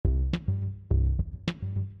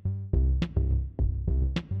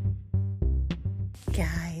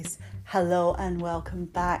Guys, hello and welcome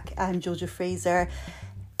back. I'm Jojo Fraser.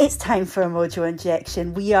 It's time for a Mojo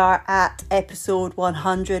Injection. We are at episode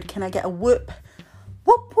 100. Can I get a whoop?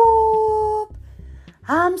 Whoop whoop!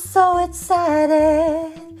 I'm so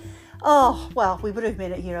excited. Oh, well, we would have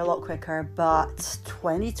made it here a lot quicker, but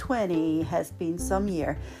 2020 has been some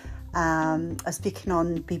year. I was speaking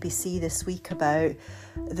on BBC this week about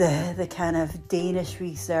the kind of Danish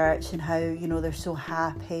research and how, they're so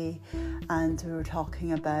happy, and we were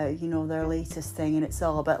talking about, their latest thing, and it's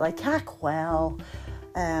all about like, well,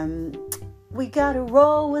 we gotta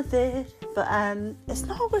roll with it, but it's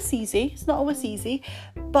not always easy,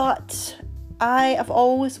 but I have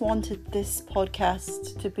always wanted this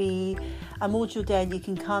podcast to be a Mojo Den. You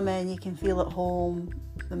can come in, you can feel at home,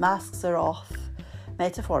 the masks are off.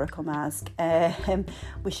 Metaphorical mask.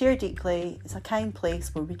 We share deeply. It's a kind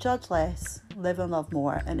place where we judge less, live and love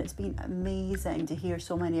more, and it's been amazing to hear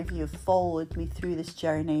so many of you have followed me through this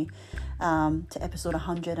journey to episode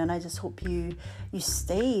 100, and I just hope you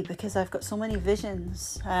stay, because I've got so many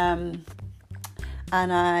visions, and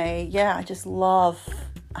I just love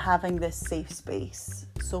having this safe space.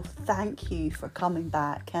 So thank you for coming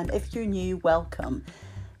back, and if you're new, welcome.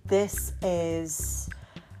 This is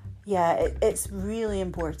it's really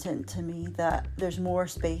important to me that there's more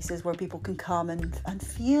spaces where people can come and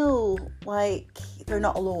feel like they're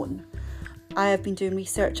not alone. I have been doing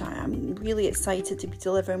research. I am really excited to be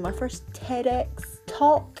delivering my first TEDx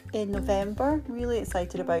talk in November. Really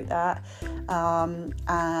excited about that. I'm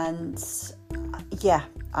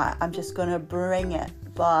just going to bring it.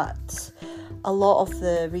 But a lot of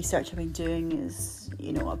the research I've been doing is,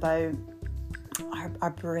 about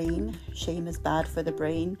our brain. Shame is bad for the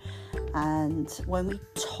brain, and when we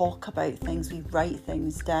talk about things, we write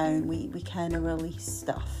things down, we kind of release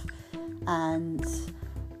stuff, and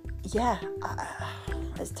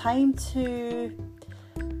it's time to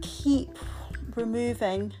keep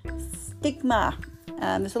removing stigma.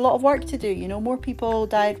 There's a lot of work to do. More people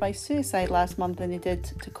died by suicide last month than they did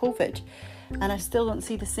to COVID, and I still don't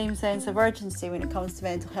see the same sense of urgency when it comes to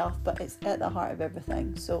mental health, but it's at the heart of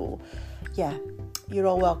everything. So you're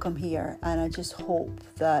all welcome here, and I just hope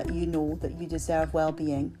that you know that you deserve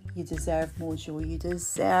well-being, you deserve mojo, you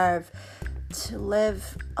deserve to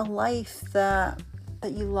live a life that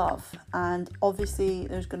you love. And obviously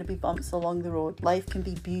there's going to be bumps along the road. Life can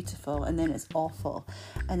be beautiful, and then it's awful,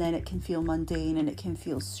 and then it can feel mundane, and it can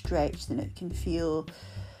feel stretched, and it can feel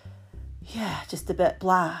just a bit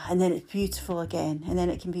blah, and then it's beautiful again, and then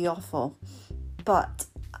it can be awful. But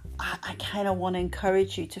I kind of want to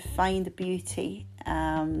encourage you to find the beauty,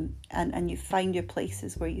 and you find your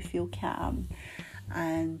places where you feel calm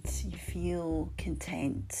and you feel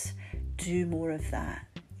content. Do more of that.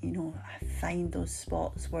 Find those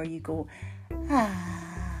spots where you go,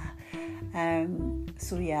 that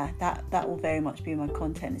will very much be my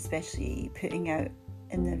content, especially putting out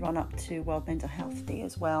in the run up to World Mental Health Day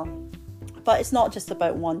as well. But it's not just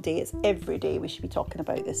about one day, it's every day we should be talking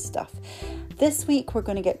about this stuff. This week we're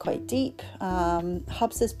going to get quite deep.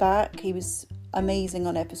 Hubs is back. He was amazing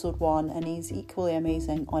on episode 1, and he's equally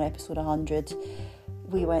amazing on episode 100.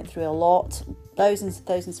 We went through a lot. Thousands and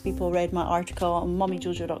thousands of people read my article on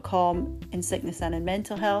mummyjojo.com, in sickness and in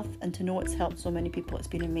mental health, and to know it's helped so many people, it's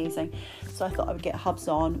been amazing. So I thought I would get Hubs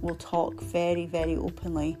on. We'll talk very, very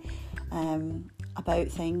openly about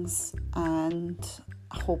things, and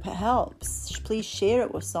I hope it helps. Please share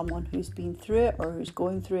it with someone who's been through it or who's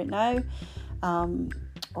going through it now,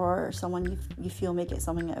 or someone you feel may get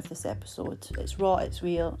something out of this episode. It's raw, it's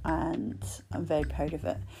real, and I'm very proud of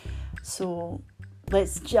it. So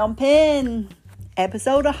let's jump in.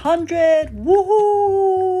 Episode 100.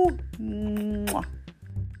 Woohoo! Mwah.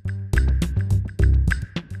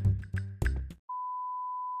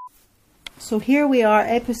 So here we are,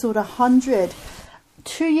 episode 100.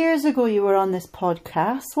 2 years ago you were on this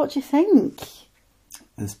podcast. What do you think?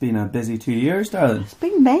 It's been a busy 2 years, darling. It's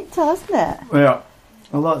been mental, hasn't it? Well,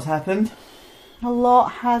 a lot's happened. A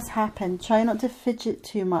lot has happened. Try not to fidget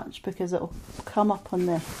too much, because it'll come up on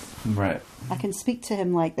this. Right. I can speak to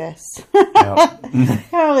him like this. Yep. I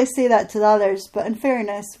can't really say that to the others, but in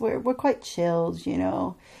fairness, we're quite chilled, We're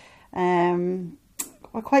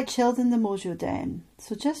quite chilled in the Mojo Den.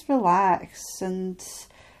 So just relax and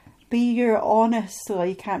be your honest. Well,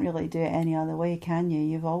 you can't really do it any other way, can you?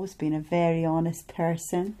 You've always been a very honest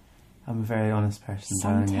person. I'm a very honest person,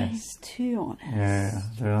 darling, Sometimes yes. too honest. Yeah,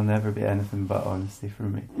 there'll never be anything but honesty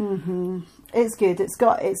from me. Mm-hmm. It's good. It's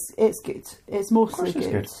good. It's mostly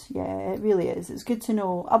good. Yeah, it really is. It's good to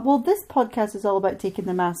know. Well, this podcast is all about taking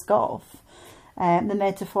the mask off, the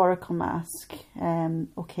metaphorical mask.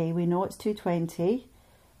 Okay, we know it's 220.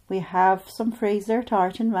 We have some Fraser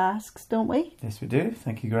tartan masks, don't we? Yes, we do.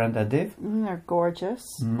 Thank you, Grandad Dave. They're gorgeous.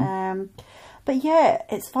 But yeah,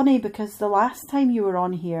 it's funny because the last time you were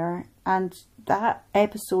on here and that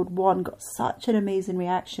episode 1 got such an amazing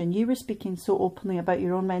reaction. You were speaking so openly about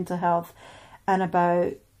your own mental health and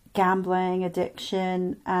about gambling,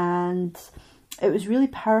 addiction, and it was really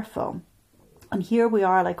powerful. And here we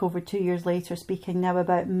are, like over 2 years later, speaking now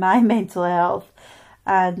about my mental health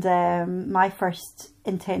and my first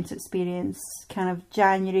intense experience, kind of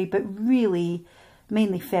January, but really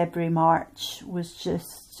mainly February, March, was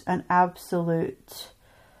just an absolute,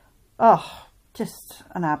 just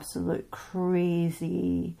an absolute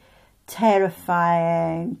crazy,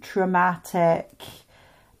 terrifying, traumatic,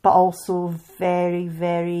 but also very,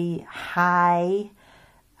 very high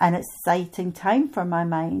and exciting time for my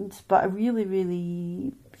mind, but a really,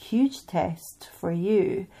 really huge test for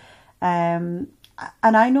you.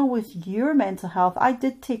 And I know with your mental health, I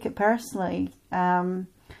did take it personally.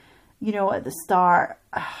 You know, at the start,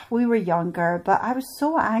 we were younger, but I was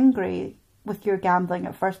so angry with your gambling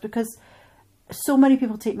at first because so many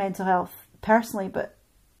people take mental health personally, but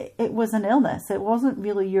it was an illness. It wasn't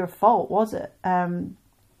really your fault, was it?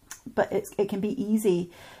 But it can be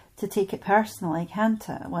easy to take it personally, can't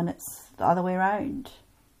it, when it's the other way around?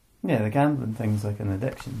 Yeah, the gambling thing's like an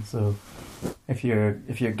addiction. So if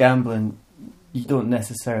you're gambling, you don't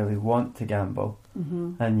necessarily want to gamble,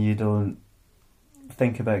 and you don't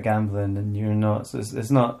think about gambling, and you're not. So it's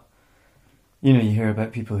not. You know, you hear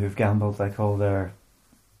about people who've gambled like all their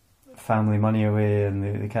family money away,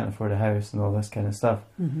 and they can't afford a house and all this kind of stuff.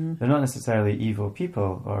 They're not necessarily evil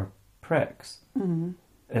people or pricks.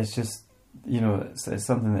 It's just, you know, it's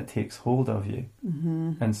something that takes hold of you,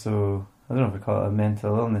 and so I don't know if we call it a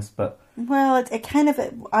mental illness, but well, it kind of.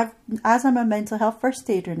 As I'm a mental health first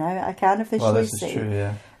aider now, I can officially say true,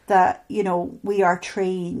 yeah. that, you know, we are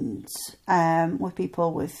trained with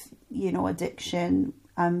people with, you know, addiction,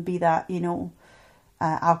 and be that, you know,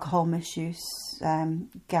 alcohol misuse,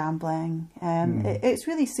 gambling. It's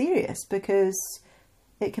really serious because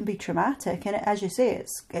it can be traumatic, and as you say,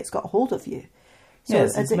 it's got hold of you. So yeah,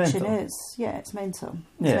 addiction it's mental.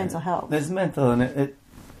 It's mental health. It's mental, and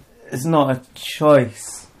it's not a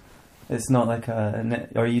choice. It's not like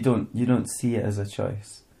or you don't see it as a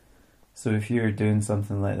choice. So if you're doing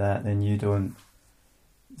something like that, then you don't,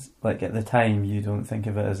 like at the time, you don't think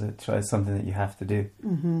of it as a choice, something that you have to do,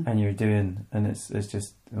 and you're doing, and it's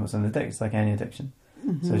just, it's an addiction. It's like any addiction.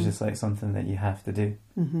 So it's just like something that you have to do.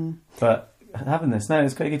 But having this now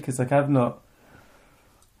is quite good because like I've not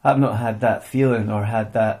had that feeling or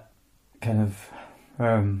had that kind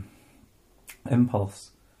of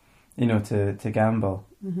impulse, you know, to gamble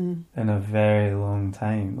in a very long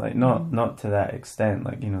time. Like not to that extent,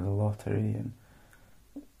 like, you know, the lottery and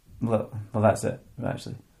well that's it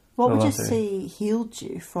actually. What would you say healed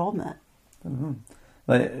you from it? I don't know.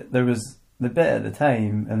 Like there was the bit at the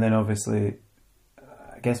time, and then obviously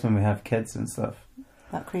I guess when we have kids and stuff,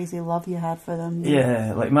 that crazy love you had for them.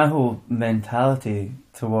 Yeah, like my whole mentality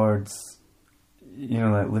towards, you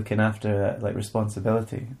know, like looking after like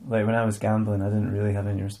responsibility. Like when I was gambling, I didn't really have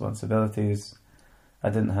any responsibilities. I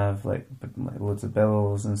didn't have like loads of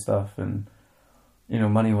bills and stuff, and you know,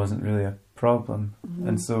 money wasn't really a problem,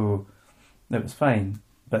 and so it was fine.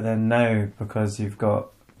 But then now, because you've got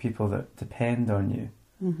people that depend on you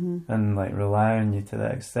and like rely on you to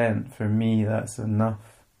that extent, for me that's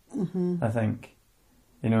enough. I think.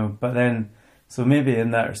 You know, but then, so maybe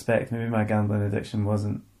in that respect, maybe my gambling addiction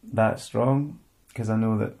wasn't that strong, because I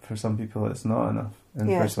know that for some people it's not enough. And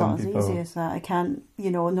yeah, for it's some not as people, easy as that. I can't,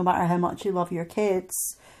 you know, no matter how much you love your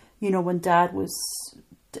kids, you know, when Dad was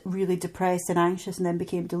really depressed and anxious and then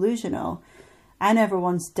became delusional, I never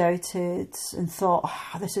once doubted and thought,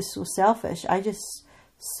 this is so selfish. I just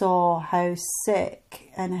saw how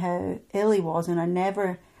sick and how ill he was, and I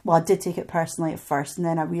did take it personally at first, and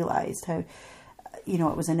then I realised how, you know,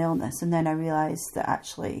 it was an illness, and then I realised that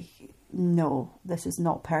actually, no, this is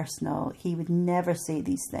not personal. He would never say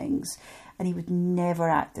these things, and he would never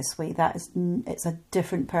act this way. It's a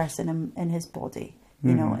different person in his body.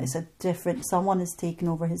 You know, it's a different, someone has taken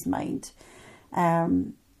over his mind. A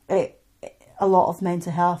lot of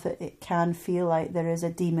mental health, it can feel like there is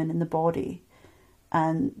a demon in the body,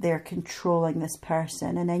 and they're controlling this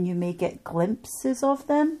person, and then you may get glimpses of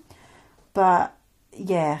them, but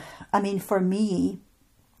yeah, I mean, for me,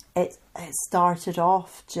 it started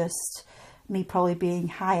off just me probably being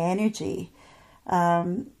high energy.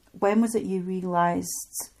 When was it you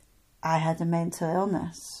realised I had a mental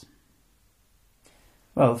illness?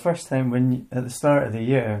 Well, the first time at the start of the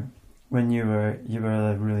year, when you were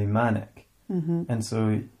really manic, and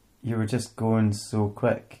so you were just going so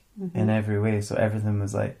quick, in every way. So everything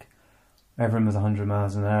was 100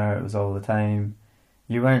 miles an hour. It was all the time.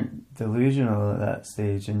 You weren't delusional at that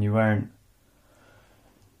stage, and you weren't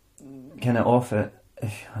kind of off it.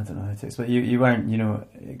 I don't know how to explain. But you weren't,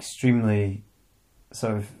 extremely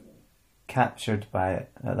sort of captured by it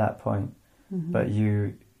at that point. But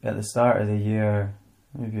you, at the start of the year,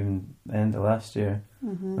 maybe even the end of last year, I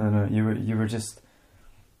don't know, you were just,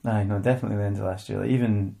 definitely the end of last year, like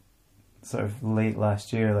even sort of late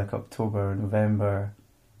last year, like September,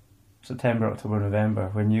 October, November,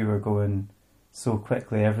 when you were going so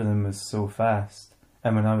quickly, everything was so fast.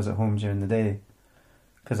 And when I was at home during the day,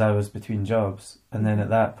 because I was between jobs, and then at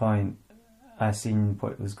that point, I seen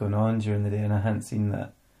what was going on during the day, and I hadn't seen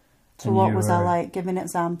that. So what was I like? Give me an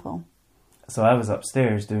example. So I was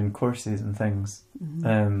upstairs doing courses and things,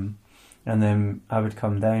 and then I would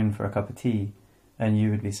come down for a cup of tea, and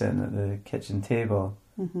you would be sitting at the kitchen table,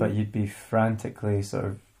 but you'd be frantically sort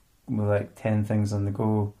of with like 10 things on the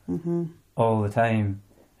go all the time,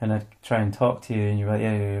 and I'd try and talk to you, and you're like,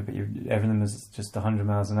 yeah, but everything was just 100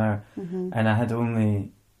 miles an hour, and I had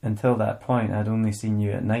only, until that point, I'd only seen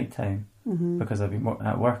you at night time, because I'd been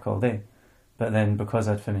at work all day. But then because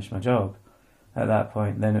I'd finished my job at that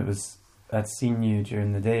point, then I'd seen you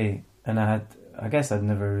during the day, and I guess I'd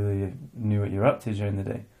never really knew what you were up to during the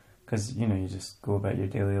day, because, you just go about your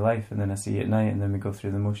daily life, and then I see you at night, and then we go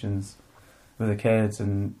through the motions with the kids,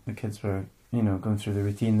 and the kids were, going through the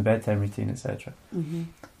routine, the bedtime routine, etc.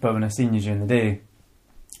 But when I seen you during the day,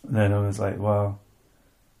 then I was like, wow,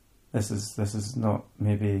 this is not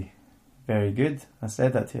maybe very good. I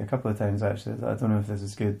said that to you a couple of times, actually. I don't know if this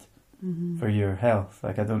is good for your health.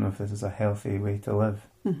 Like, I don't know if this is a healthy way to live,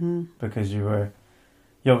 because you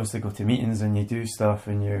obviously go to meetings and you do stuff,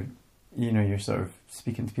 and you're sort of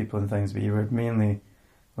speaking to people and things, but you were mainly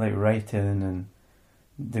like writing and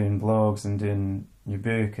doing blogs and doing your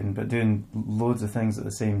book, but doing loads of things at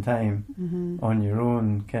the same time on your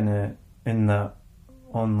own, kind of in that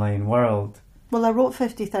online world. Well, I wrote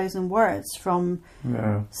 50,000 words from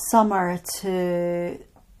summer to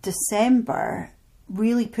December,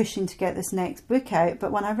 really pushing to get this next book out.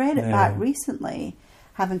 But when I read it back recently,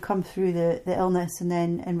 having come through the illness and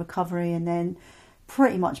then in recovery, and then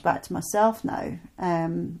pretty much back to myself now,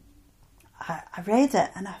 I read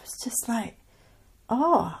it and I was just like,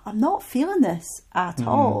 oh, I'm not feeling this at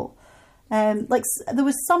all. Like, there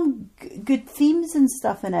was some good themes and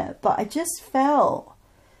stuff in it, but I just felt,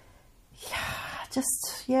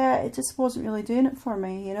 it just wasn't really doing it for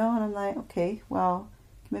me, And I'm like, okay, well,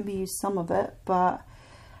 maybe use some of it. But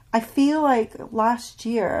I feel like last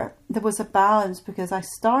year there was a balance, because I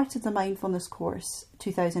started the mindfulness course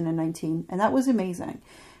 2019, and that was amazing.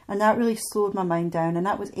 And that really slowed my mind down. And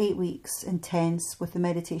that was 8 weeks intense with the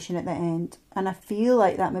meditation at the end. And I feel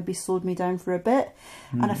like that maybe slowed me down for a bit.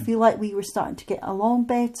 And I feel like we were starting to get along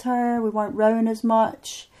better. We weren't rowing as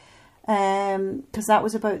much. Because that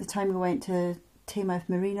was about the time we went to Taymouth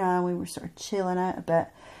Marina, and we were sort of chilling out a bit.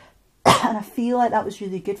 And I feel like that was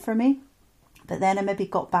really good for me. But then I maybe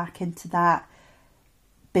got back into that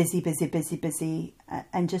busy,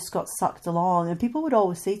 and just got sucked along. And people would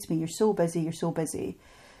always say to me, you're so busy.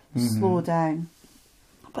 Slow down.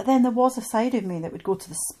 But then there was a side of me that would go to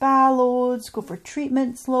the spa loads, go for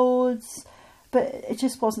treatments loads, but it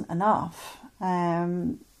just wasn't enough.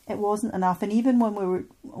 It wasn't enough. And even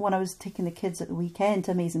when I was taking the kids at the weekend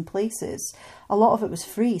to amazing places, a lot of it was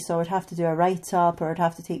free, so I would have to do a write-up, or I'd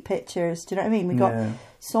have to take pictures. Do you know what I mean? We got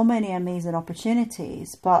so many amazing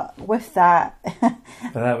opportunities, but with that,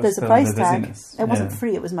 there's a price tag. It wasn't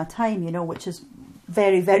free, it was my time, which is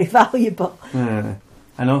very, very valuable.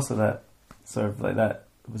 And also that sort of like that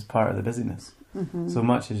was part of the busyness. So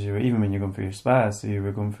much as you were, even when you're going for your spa, so you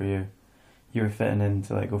were going for you were fitting in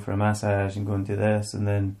to like go for a massage and go and do this, and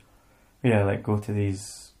then like go to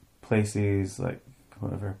these places like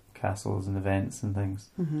whatever, castles and events and things.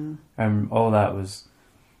 All that was,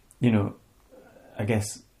 I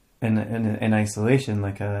guess in isolation,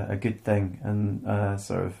 like a good thing and a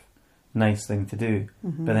sort of nice thing to do.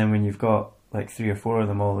 But then when you've got like 3 or 4 of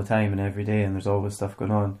them all the time and every day, and there's always stuff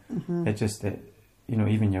going on,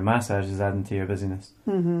 even your massage is adding to your busyness.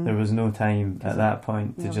 There was no time at that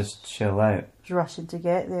point to just chill out. Just rushing to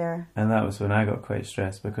get there. And that was when I got quite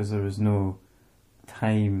stressed, because there was no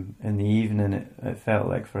time in the evening. It felt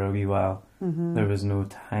like for a wee while there was no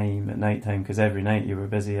time at night time, because every night you were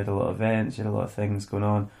busy, you had a lot of events, you had a lot of things going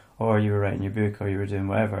on, or you were writing your book, or you were doing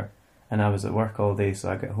whatever. And I was at work all day,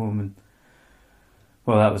 so I got home and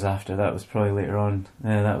Well, that was after. That was probably later on.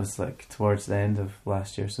 That was like towards the end of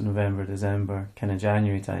last year, so November, December, kind of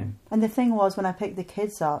January time. And the thing was, when I picked the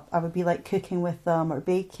kids up, I would be like cooking with them or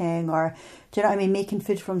baking or, do you know what I mean, making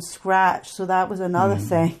food from scratch. So that was another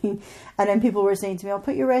thing. And then people were saying to me, I'll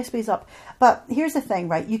put your recipes up. But here's the thing,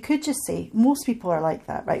 right? You could just say, most people are like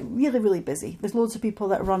that, right? Really, really busy. There's loads of people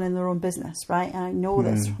that are running their own business, right? And I know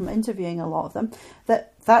this from interviewing a lot of them,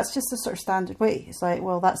 that's just the sort of standard way. It's like,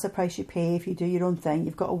 well, that's the price you pay if you do your own thing.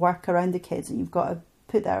 You've got to work around the kids and you've got to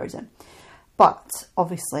put the hours in. But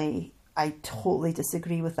obviously, I totally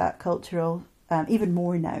disagree with that cultural, even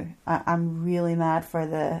more now. I'm really mad for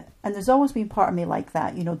and there's always been part of me like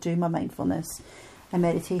that, you know, doing my mindfulness and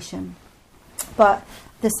meditation. But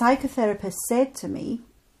the psychotherapist said to me,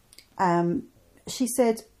 she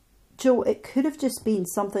said, Jo, it could have just been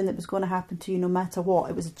something that was going to happen to you no matter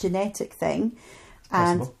what. It was a genetic thing.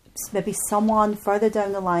 And maybe someone further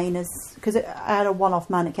down the line is, because I had a one-off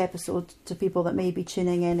manic episode to people that may be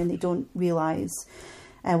tuning in and they don't realise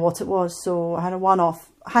what it was. So I had a one-off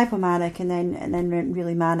hypomanic and then went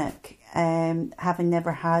really manic, having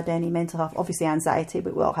never had any mental health, obviously anxiety,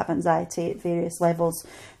 but we all have anxiety at various levels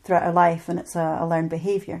throughout our life, and it's a learned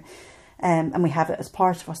behaviour, and we have it as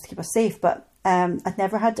part of us to keep us safe. But I'd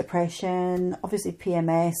never had depression, obviously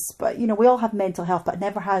PMS, but you know, we all have mental health, but I'd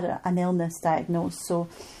never had an illness diagnosed. So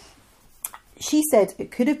she said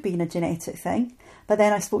it could have been a genetic thing, but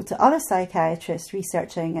then I spoke to other psychiatrists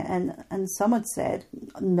researching it, and some had said,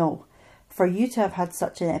 no, for you to have had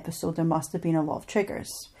such an episode, there must have been a lot of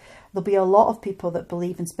triggers. There'll be a lot of people that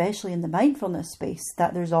believe, especially in the mindfulness space,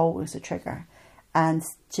 that there's always a trigger and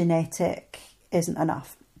genetic isn't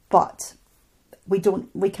enough. But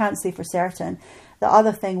we can't say for certain. The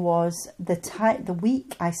other thing was the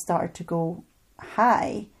week I started to go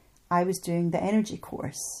high, I was doing the energy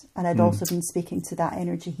course, and I'd also been speaking to that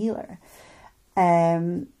energy healer,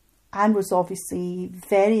 and was obviously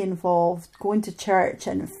very involved, going to church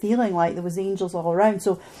and feeling like there was angels all around.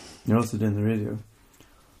 So you're also doing the radio.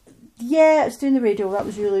 Yeah, I was doing the radio. That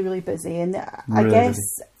was really, really busy, and I guess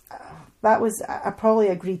that was, I probably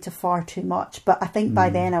agreed to far too much. But I think by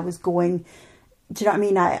then I was going. Do you know what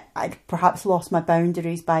I mean? I'd perhaps lost my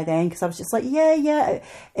boundaries by then, because I was just like, yeah.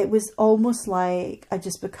 It was almost like I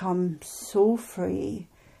just become so free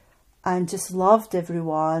and just loved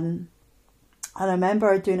everyone. And I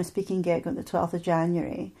remember doing a speaking gig on the 12th of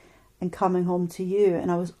January and coming home to you,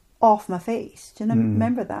 and I was off my face. Do you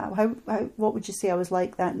remember that? What would you say I was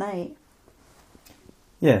like that night?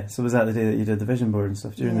 Yeah, so was that the day that you did the vision board and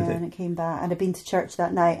stuff during the day? Yeah, and it came back. And I'd been to church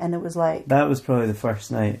that night, and it was like... That was probably the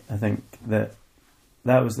first night, I think, that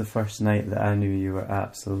was the first night that I knew you were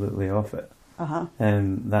absolutely off it. That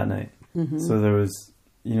night. Mm-hmm. So there was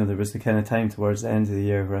the kind of time towards the end of the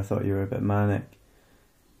year where I thought you were a bit manic.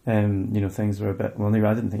 Things were a bit, well,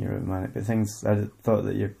 I didn't think you were a bit manic, but I thought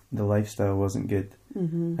that the lifestyle wasn't good,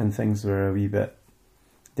 and things were a wee bit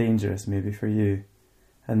dangerous maybe for you.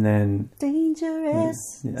 And then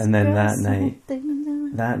dangerous. And then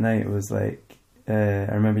that night was like, I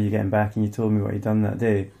remember you getting back and you told me what you'd done that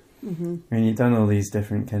day. Mm-hmm. And you'd done all these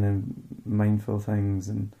different kind of mindful things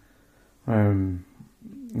and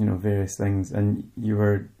various things, and you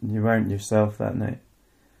weren't yourself that night.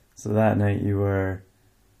 So that night you were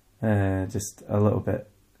just a little bit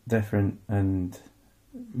different and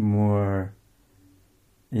more.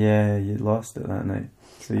 Yeah, you lost it that night.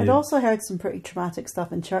 So I'd also heard some pretty traumatic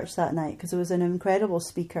stuff in church that night, because there was an incredible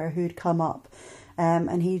speaker who'd come up,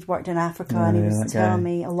 and he'd worked in Africa, and he was telling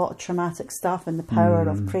me a lot of traumatic stuff and the power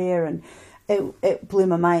of prayer, and it blew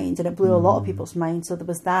my mind, and it blew a lot of people's minds. So there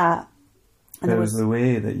was that. And but it was the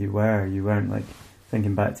way that you weren't like,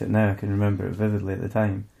 thinking back to it now, I can remember it vividly at the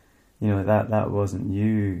time. That wasn't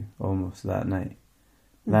you almost that night.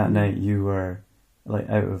 That night you were like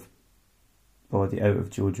out of body, out of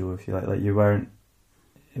JoJo, if you like you weren't,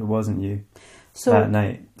 it wasn't you so that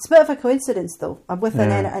night. It's a bit of a coincidence though. I'm with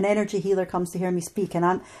an energy healer comes to hear me speak, and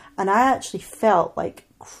I actually felt like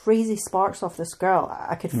crazy sparks off this girl.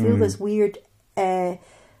 I could feel this weird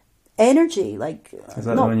energy. Like, is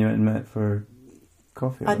that the one you went and met for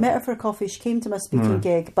coffee? I'd met her for a coffee. She came to my speaking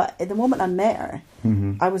gig, but at the moment I met her,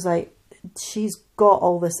 I was like, she's got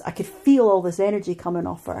all this, I could feel all this energy coming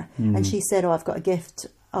off her. And she said, oh, I've got a gift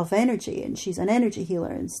of energy, and she's an energy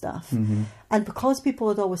healer and stuff. And because people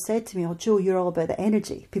had always said to me, oh, Jo, you're all about the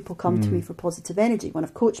energy. People come to me for positive energy. When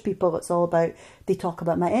I've coached people, it's all about, they talk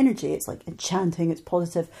about my energy. It's like enchanting, it's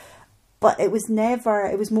positive. But it was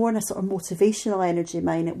more in a sort of motivational energy of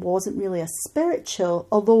mine. It wasn't really a spiritual,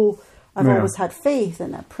 although I've always had faith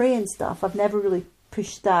and I pray and stuff. I've never really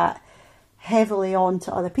pushed that heavily on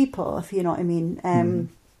to other people, if you know what I mean.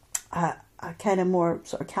 kind of more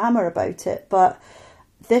sort of calmer about it. But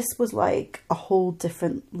this was like a whole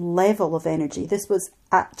different level of energy. This was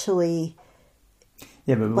actually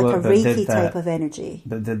Yeah, but like a but Reiki type of energy.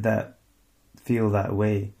 But did that feel that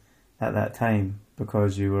way at that time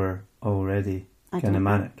because you were already kind of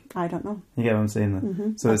manic? I don't know. You get what I'm saying? Then?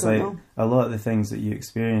 Mm-hmm. So it's like a lot of the things that you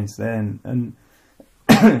experienced then, and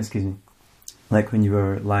excuse me, like when you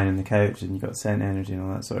were lying on the couch and you got sent energy and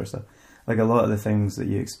all that sort of stuff. Like a lot of the things that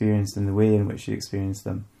you experienced and the way in which you experienced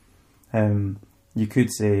them, you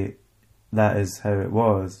could say that is how it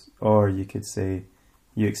was, or you could say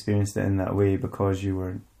you experienced it in that way because you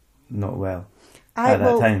were not well at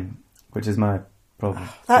that time, which is my problem.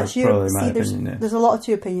 That's your, probably my see, opinion. There's a lot of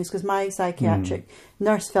two opinions because my psychiatric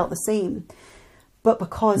nurse felt the same. But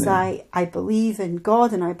because I believe in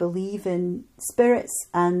God and I believe in spirits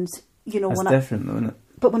and, you know... That's different though, isn't it?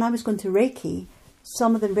 But when I was going to Reiki,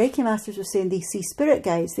 some of the Reiki masters were saying they see spirit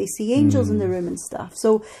guides, they see angels in the room and stuff.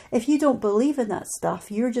 So if you don't believe in that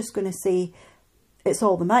stuff, you're just going to say it's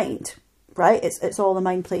all the mind, right? It's all the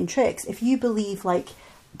mind playing tricks. If you believe like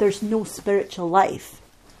there's no spiritual life,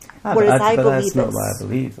 whereas I believe that's not what I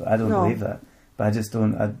believe. I don't believe that. But I just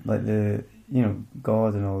don't, like the, you know,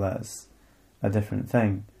 God and all that's a different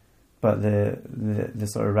thing. But the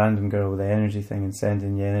sort of random girl with the energy thing and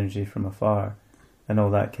sending you energy from afar and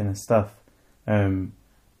all that kind of stuff,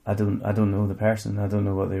 I don't know the person. I don't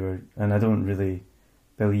know what they were, and I don't really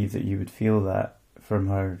believe that you would feel that from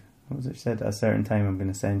her. What was it said? At a certain time, I'm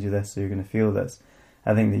going to send you this, so you're going to feel this.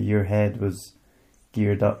 I think that your head was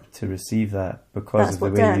geared up to receive that because that's of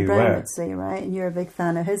the way Darren you Brown were. would say, right? And you're a big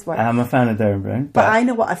fan of his work. I'm a fan of Darren Brown, but I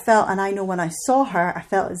know what I felt, and I know when I saw her, I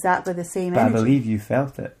felt exactly the same energy. I believe you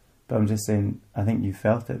felt it. But I'm just saying, I think you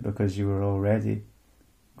felt it because you were already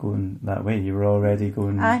going that way. You were already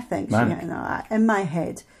going I think manic. she, in my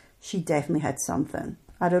head, she definitely had something.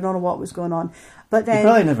 I don't know what was going on. But then... You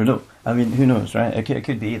probably never know. I mean, who knows, right? It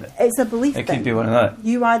could be either. It's a belief thing. It could be one of that.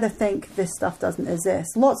 You either think this stuff doesn't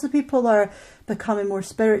exist. Lots of people are becoming more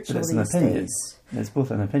spiritual But it's these an opinion. days. It's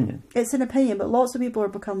both an opinion. It's an opinion, but lots of people are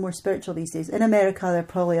becoming more spiritual these days. In America, there are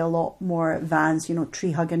probably a lot more vans, you know,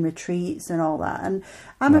 tree-hugging retreats and all that. And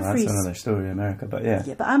That's another story in America, but yeah.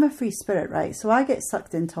 Yeah, but I'm a free spirit, right? So I get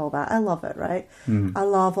sucked into all that. I love it, right? I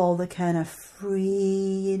love all the kind of free,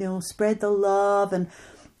 you know, spread the love. And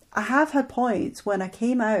I have had points when I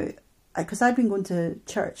came out, because I'd been going to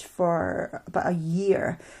church for about a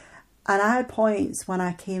year, and I had points when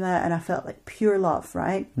I came out and I felt like pure love,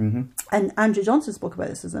 right? Mm-hmm. And Andrew Johnson spoke about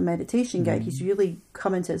this as a meditation guide. He's really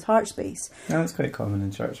come into his heart space. No, it's quite common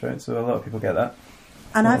in church, right? So a lot of people get that.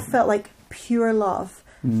 And I felt like pure love.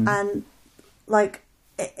 And like,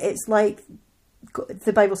 it's like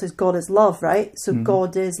the Bible says God is love, right? So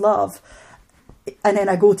God is love. And then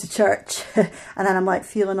I go to church and then I'm like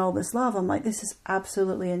feeling all this love. I'm like, this is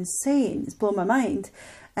absolutely insane. It's blown my mind.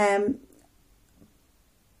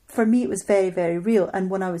 For me, it was very, very real. And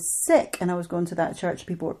when I was sick and I was going to that church,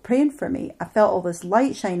 people were praying for me. I felt all this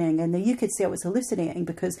light shining, and you could say I was hallucinating,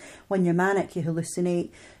 because when you're manic, you hallucinate,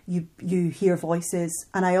 you hear voices.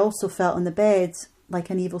 And I also felt in the bed like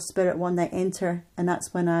an evil spirit one night enter, and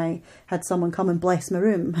that's when I had someone come and bless my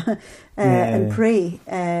room and pray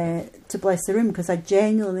to bless the room, because I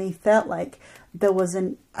genuinely felt like there was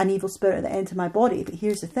an evil spirit that entered my body. But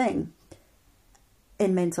here's the thing.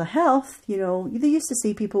 In mental health, you know, they used to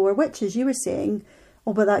say people were witches. You were saying,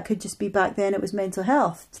 oh, but that could just be back then it was mental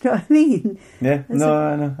health. Do you know what I mean? Yeah,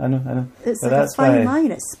 I know. It's like a fine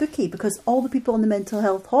line. It's spooky, because all the people in the mental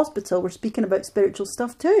health hospital were speaking about spiritual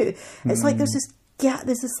stuff too. It's like there's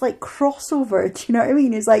this like crossover. Do you know what I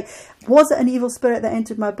mean? It's like, was it an evil spirit that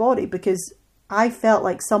entered my body? Because I felt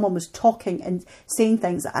like someone was talking and saying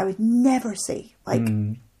things that I would never say. Like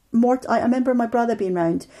I remember my brother being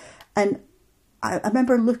round, and I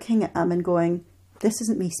remember looking at him and going, this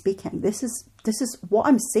isn't me speaking. This is what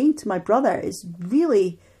I'm saying to my brother is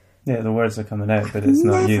really... Yeah, the words are coming out, but it's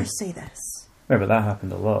not you. Never say this. Yeah, but that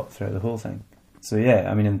happened a lot throughout the whole thing. So yeah,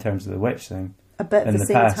 I mean, in terms of the witch thing... A bit at the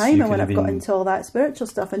same past, time, and when I've got into all that spiritual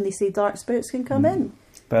stuff, and they say dark spirits can come in.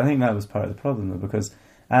 But I think that was part of the problem, though, because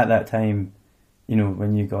at that time, you know,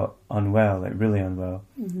 when you got unwell, like really unwell,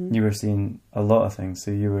 you were seeing a lot of things. So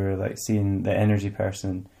you were like seeing the energy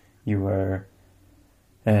person, you were...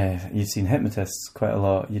 you've seen hypnotists quite a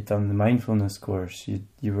lot. You'd done the mindfulness course.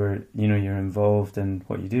 You were, you know, you're involved in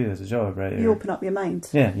what you do as a job, right? You open up your mind.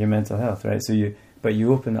 Yeah, your mental health, right? So you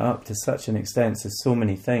open it up to such an extent to so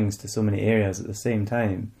many things, to so many areas at the same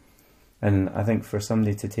time. And I think for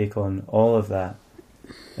somebody to take on all of that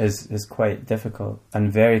is quite difficult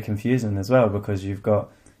and very confusing as well, because you've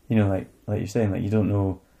got, you know, like you're saying, like you don't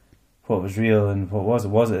know what was real and what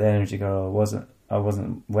wasn't. Was it the energy girl, or I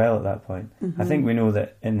wasn't well at that point. I think we know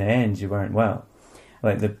that in the end you weren't well.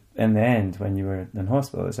 Like in the end, when you were in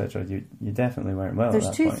hospital, etc., you definitely weren't well. There's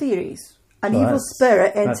at that two point. theories: an Well, evil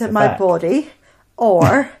spirit that's entered a my fact. body,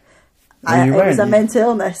 or Well, you it was weren't. a mental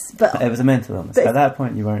illness. But It was a mental illness. But At that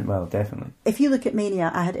point, you weren't well. Definitely. if you look at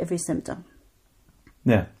mania, I had every symptom.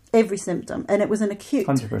 Yeah, Every symptom, and it was an acute.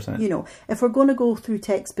 100%. You know, if we're going to go through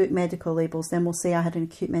textbook medical labels, then we'll say I had an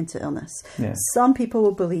acute mental illness. Yeah. Some people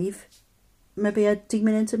will believe maybe a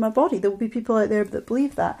demon entered my body. There will be people out there that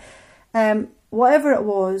believe that. Whatever it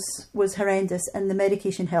was horrendous, and the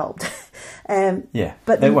medication helped. Yeah,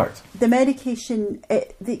 but it worked. The medication,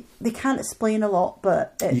 they can't explain a lot,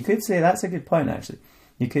 but You could say that's a good point. Actually,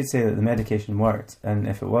 you could say that the medication worked, and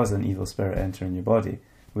if it was an evil spirit entering your body,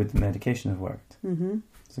 would the medication have worked? Mm-hmm.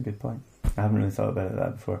 It's a good point. I haven't really thought about it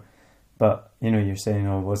that before. But, you know, you're saying,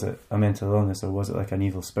 oh, was it a mental illness, or was it like an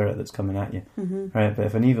evil spirit that's coming at you? Mm-hmm. Right, but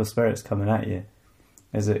if an evil spirit's coming at you,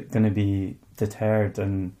 is it going to be deterred,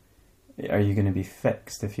 and are you going to be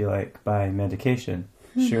fixed, if you like, by medication?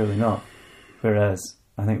 Surely not. Whereas,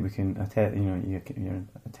 I think we can attest, you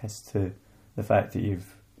attest to the fact that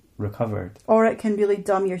you've recovered. Or it can really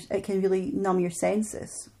numb your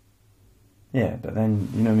senses. Yeah, but then,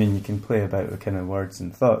 you know what I mean, you can play about with kind of words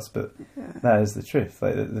and thoughts, but that is the truth.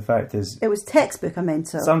 Like, the fact is... It was textbook a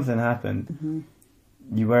mental. Something happened.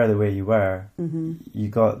 You were the way you were. You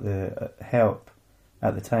got the help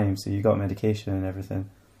at the time, so you got medication and everything.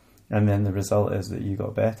 And then the result is that you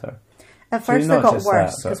got better. At So first not it got just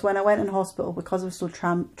worse, that, but- because when I went in hospital, because I was so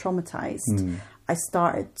traumatised, I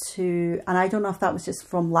started to, and I don't know if that was just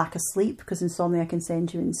from lack of sleep, because insomnia can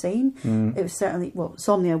send you insane. It was certainly, well,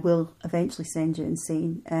 insomnia will eventually send you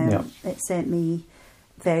insane. It sent me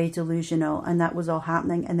very delusional, and that was all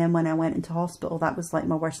happening. And then when I went into hospital, that was like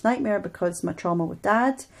my worst nightmare, because my trauma with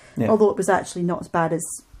Dad, although it was actually not as bad as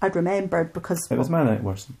I'd remembered, because... It was my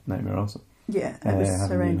worst nightmare also. Yeah, it was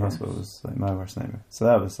having been in horrendous. hospital was like my worst nightmare. So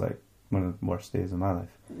that was like one of the worst days of my life.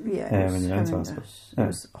 Yeah, it was when you're into horrendous. hospital. It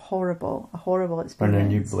was horrible, a horrible experience. And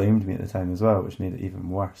then you blamed me at the time as well, which made it even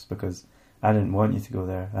worse, because I didn't want you to go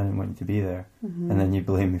there, I didn't want you to be there, and then you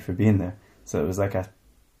blamed me for being there. So it was like a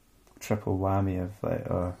triple whammy of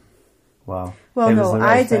like, oh, wow. Well, It was no, the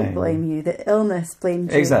right I didn't thing. blame you. The illness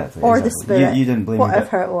blamed you. Exactly. Or the exactly. spirit. You didn't blame me.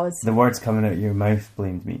 whatever it was. The words coming out of your mouth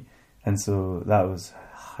blamed me. And so that was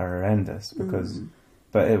horrendous, because...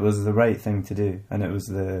 But it was the right thing to do, and it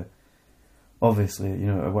was obviously, you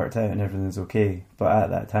know, it worked out and everything's okay. But at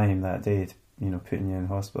that time, that day, you know, putting you in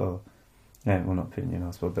hospital, well, not putting you in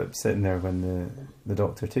hospital, but sitting there when the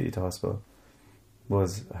doctor took you to hospital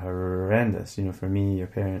was horrendous, you know, for me, your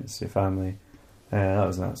parents, your family. That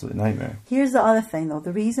was an absolute nightmare. Here's the other thing, though.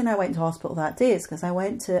 The reason I went to hospital that day is because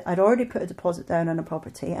I'd already put a deposit down on a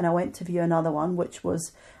property, and I went to view another one, which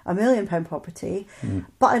was £1 million property.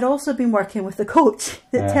 But I'd also been working with a coach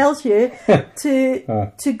that tells you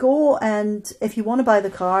to go, and if you want to buy the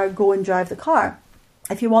car, go and drive the car.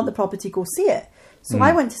 If you want the property, go see it. So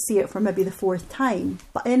I went to see it for maybe the 4th time.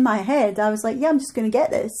 But in my head, I was like, yeah, I'm just going to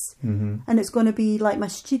get this. And it's going to be like my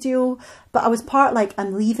studio. But I was part like,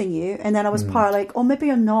 I'm leaving you. And then I was part like, oh,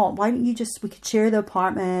 maybe I'm not. Why don't we could share the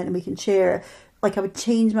apartment, and we can share. Like, I would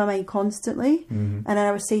change my mind constantly. And then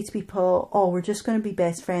I would say to people, oh, we're just going to be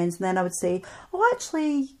best friends. And then I would say, oh,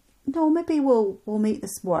 actually, no, maybe we'll make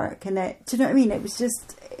this work. And do you know what I mean?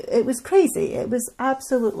 It was crazy. It was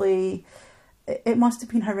absolutely... It must have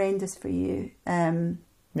been horrendous for you. Yeah,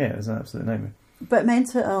 it was an absolute nightmare. But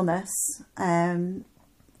mental illness,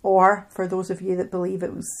 or for those of you that believe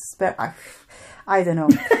it was spirit, I don't know.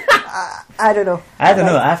 I don't know. I don't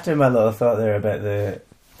know. After my little thought there about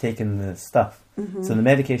taking the stuff, so the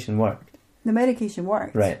medication worked. The medication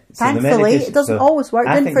worked. Right. So Thankfully, it doesn't always work.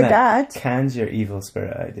 I Didn't think for that Dad. cans your evil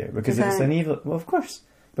spirit idea, because if it's an evil, well, of course,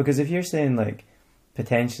 because if you're saying like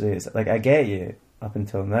potentially, it's like I get you up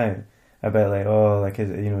until now. About like, oh, like,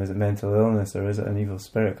 is it mental illness, or is it an evil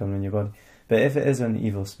spirit coming in your body? But if it is an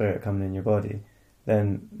evil spirit coming in your body,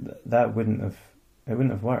 then that wouldn't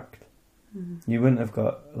have worked. You wouldn't have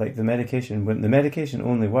got, like, the medication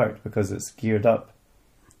only worked because it's geared up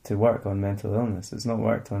to work on mental illness. It's not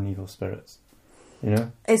worked on evil spirits, you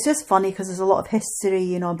know? It's just funny because there's a lot of history,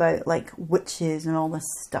 you know, about like witches and all this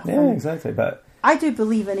stuff. Yeah, and exactly. But I do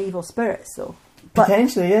believe in evil spirits, though. But,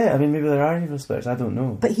 potentially, yeah. I mean, maybe there are evil spirits. I don't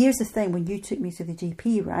know. But here's the thing: when you took me to the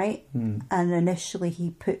GP, right, and initially he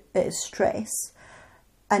put it as stress,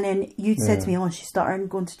 And then you'd said to me, oh, she's starting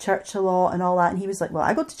going to church a lot and all that. And he was like, well,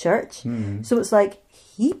 I go to church. So it's like,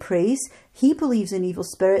 he prays, he believes in evil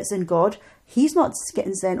spirits and God. He's not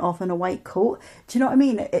getting sent off in a white coat. Do you know what I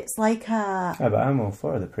mean? It's like a... Yeah, but I'm all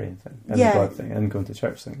for the praying thing and the God thing and going to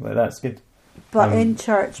church thing. Like, that's good. But in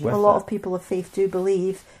church, a lot of people of faith do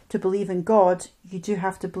believe, to believe in God, you do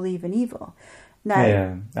have to believe in evil. Now,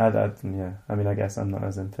 yeah. I mean, I guess I'm not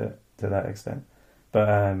as into it to that extent.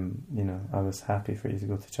 But, you know, I was happy for you to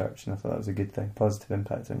go to church, and I thought that was a good thing, positive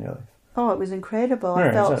impact on your life. Oh, it was incredible. Yeah,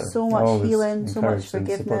 I felt exactly. so much healing, so much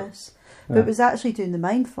forgiveness. But it was actually doing the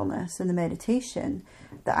mindfulness and the meditation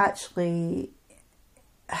that actually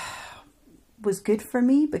was good for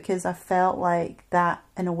me, because I felt like that,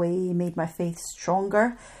 in a way, made my faith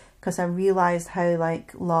stronger, because I realised how,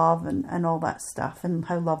 like, love and all that stuff, and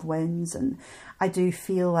how love wins. And I do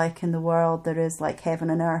feel like in the world there is like heaven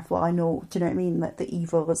and earth. Well, I know, do you know what I mean? Like the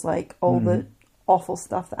evil is like all the awful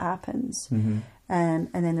stuff that happens. And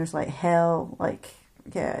then there's like hell, like,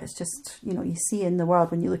 yeah, it's just, you know, you see in the world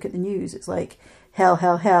when you look at the news, it's like hell,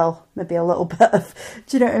 hell, hell, maybe a little bit of,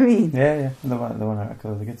 do you know what I mean? Yeah, the one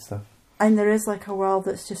article of the good stuff. And there is like a world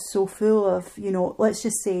that's just so full of, you know, let's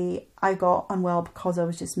just say I got unwell because I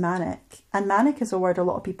was just manic. And manic is a word a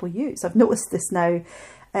lot of people use. I've noticed this now.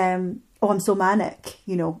 Oh, I'm so manic,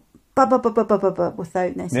 you know,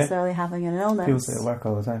 without necessarily having an illness. People say it at work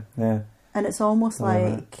all the time, yeah. And it's almost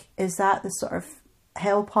like, is that the sort of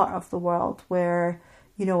hell part of the world where,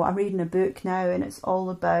 you know, I'm reading a book now and it's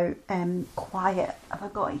all about quiet. Have I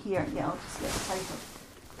got it here? Yeah, I'll just get the title.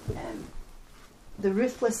 The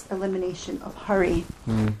Ruthless Elimination of Hurry.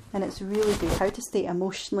 And it's really good, how to stay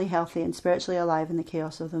emotionally healthy and spiritually alive in the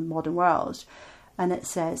chaos of the modern world. And it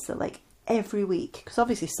says that, like, every week, because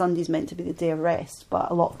obviously Sunday's meant to be the day of rest,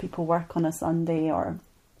 but a lot of people work on a Sunday, or,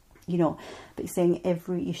 you know, but he's saying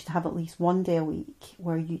you should have at least one day a week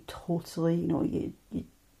where you totally, you know, you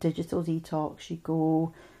digital detox,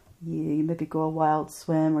 you maybe go a wild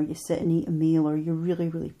swim, or you sit and eat a meal, or you're really,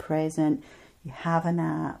 really present, you have a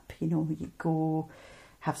nap, you know, you go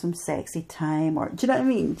have some sexy time, or, do you know what I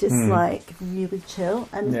mean? Just like really chill.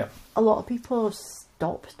 And a lot of people have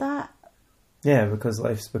stopped that. Yeah, because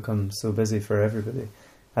life's become so busy for everybody.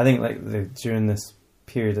 I think like during this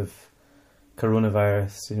period of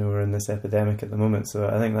coronavirus, you know, we're in this epidemic at the moment, so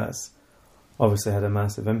I think that's obviously had a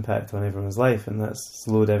massive impact on everyone's life, and that's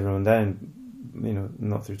slowed everyone down, you know,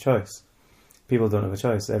 not through choice. People don't have a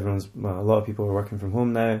choice. A lot of people are working from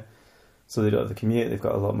home now, so they don't have the commute, they've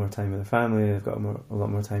got a lot more time with their family, they've got a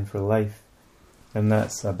lot more time for life, and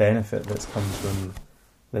that's a benefit that's come from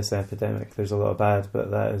this epidemic. There's a lot of bad, but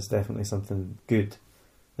that is definitely something good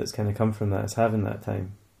that's kind of come from that, is having that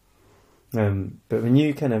time. But when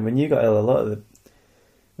you got ill, a lot of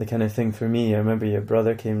the kind of thing for me, I remember your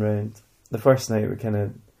brother came round the first night.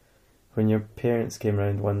 When your parents came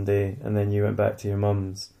round one day, and then you went back to your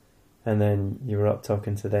mum's, and then you were up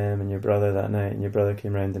talking to them and your brother that night, and your brother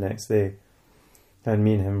came round the next day, and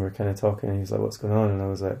me and him were kind of talking, and he was like, what's going on? And I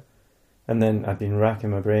was like, and then I'd been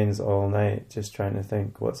racking my brains all night just trying to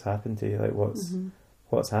think, what's happened to you? Like,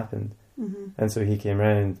 what's happened? And so he came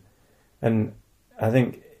round. And I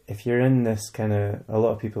think if you're in this kind of, a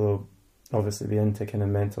lot of people will obviously be into kind of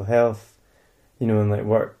mental health, you know, and like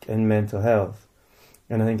work in mental health.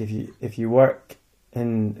 And I think if you work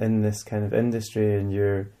in this kind of industry, and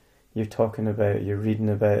you're talking about it, you're reading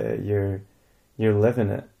about it, you're living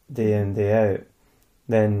it day in, day out,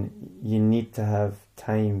 then you need to have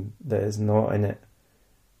time that is not in it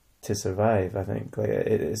to survive. I think like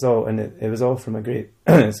it's all, and it was all from a great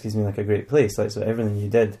like a great place. Like, so everything you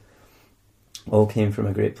did all came from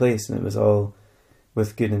a great place, and it was all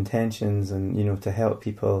with good intentions, and, you know, to help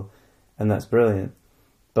people, and that's brilliant.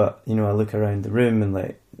 But, you know, I look around the room, and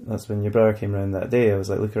like, that's when your brother came around that day, I was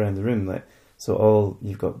like, look around the room, like, so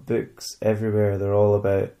you've got books everywhere, they're all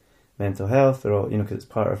about mental health, they're all, you know, because it's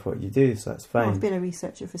part of what you do, so that's fine. I've been a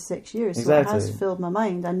researcher for 6 years, exactly. So it has filled my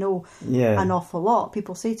mind. I know an awful lot.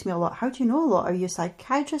 People say to me a lot, how do you know a lot? Are you a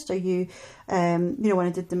psychiatrist? Are you, you know, when I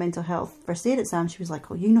did the mental health first aid exam, she was like,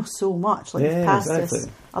 oh, you know so much, like, you've passed this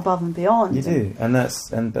above and beyond. You do, but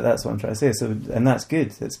that's what I'm trying to say. So, and that's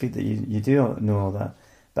good. It's good that you do know all that.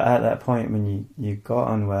 But at that point when you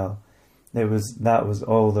got unwell, that was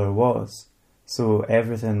all there was. So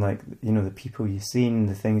everything, like, you know, the people you seen,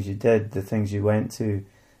 the things you did, the things you went to,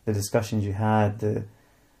 the discussions you had, the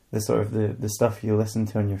sort of the stuff you listen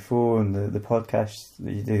to on your phone, the podcasts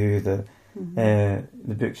that you do, the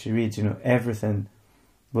books you read, you know, everything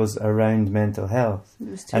was around mental health.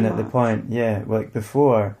 It was too and much. At the point,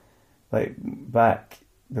 back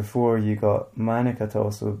before you got manic at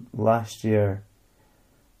all, so last year,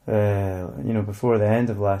 before the end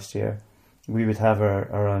of last year, we would have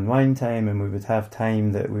our unwind time, and we would have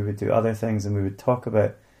time that we would do other things, and we would talk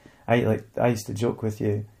about. I used to joke with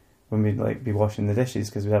you when we'd like be washing the dishes,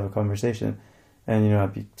 because we'd have a conversation, and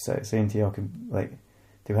I'd be saying to you,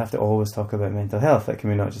 do we have to always talk about mental health? Like, can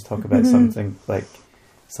we not just talk about something like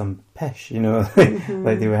some pish?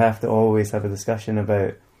 Like, do we have to always have a discussion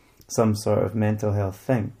about some sort of mental health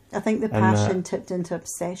thing? I think the passion tipped into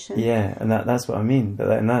obsession. Yeah, and that's what I mean.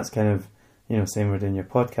 And that's kind of, same we're doing your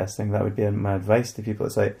podcast thing. That would be my advice to people.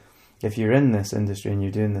 It's like, if you're in this industry and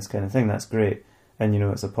you're doing this kind of thing, that's great. And,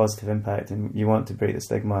 it's a positive impact, and you want to break the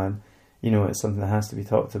stigma, and, it's something that has to be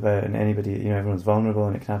talked about, and anybody, everyone's vulnerable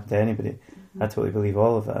and it can happen to anybody. Mm-hmm. I totally believe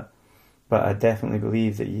all of that. But I definitely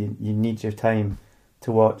believe that you need your time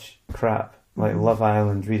to watch crap, like Love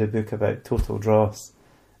Island, read a book about total dross,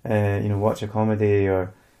 watch a comedy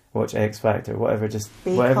or watch X Factor, whatever, just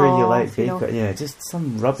Bake whatever Off, you like, just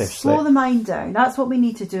some rubbish. Slow the mind down. That's what we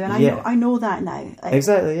need to do, and I know that now.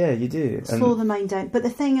 Exactly, yeah, you do. Slow the mind down. But the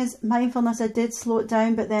thing is, mindfulness, I did slow it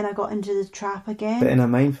down, but then I got into the trap again. But in a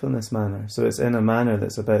mindfulness manner. So it's in a manner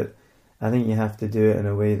that's about, I think you have to do it in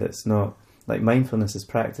a way that's not, like mindfulness is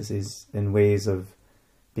practices in ways of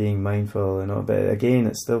being mindful and all, but again,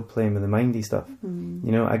 it's still playing with the mindy stuff.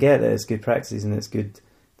 I get that it's good practices and it's good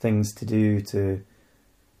things to do to,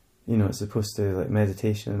 it's supposed to, like,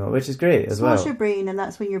 meditation and all, which is great as well. Slows your brain, and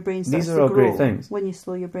that's when your brain starts to grow. These are all great things. When you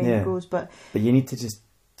slow your brain, it grows. But you need to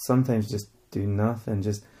sometimes just do nothing.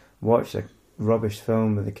 Just watch a rubbish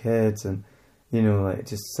film with the kids, and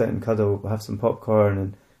just sit and cuddle, have some popcorn,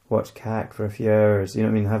 and watch CAC for a few hours.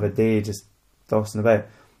 Have a day just tossing about.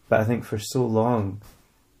 But I think for so long,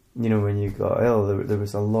 when you got ill, there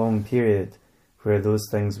was a long period where those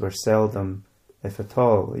things were seldom, if at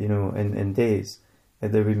all, in days.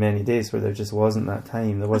 There would be many days where there just wasn't that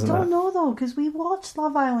time. There wasn't. I don't know though, because we watched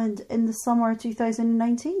Love Island in the summer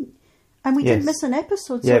 2019, and we didn't miss an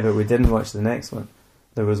episode. Yeah, but we didn't watch the next one.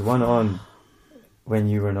 There was one on when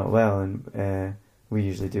you were not well, and we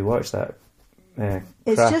usually do watch that.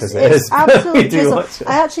 It's absolutely drizzle.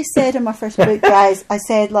 I actually said in my first book, guys, I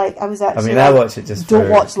said, like, I was actually, I watch it just don't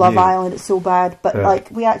watch Love Island, it's so bad, but like,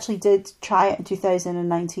 we actually did try it in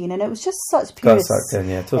 2019, and it was just such pure,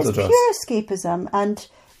 total dross. Pure escapism. And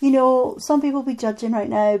some people will be judging right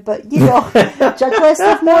now, but judge less,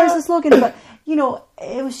 love more is the slogan, but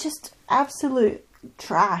it was just absolute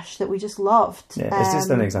trash that we just loved. Yeah, it's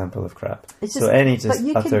just an example of crap.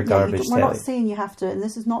 Utter garbage. We're not saying you have to, and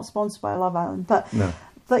this is not sponsored by Love Island, but no.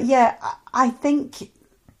 But yeah, I think,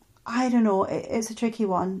 I don't know, it's a tricky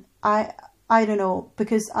one. I don't know,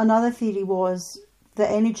 because another theory was the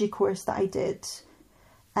energy course that I did.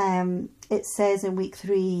 It says in week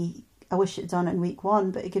 3, I wish it had done it in week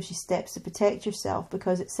 1, but it gives you steps to protect yourself,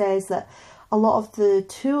 because it says that a lot of the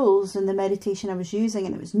tools and the meditation I was using,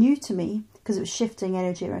 and it was new to me because it was shifting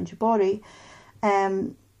energy around your body,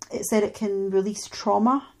 it said it can release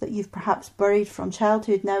trauma that you've perhaps buried from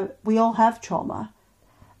childhood. Now, we all have trauma,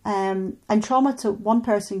 and trauma to one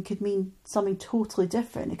person could mean something totally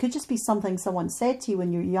different. It could just be something someone said to you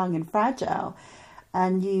when you're young and fragile,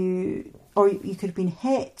 and you could have been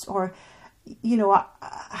hit, or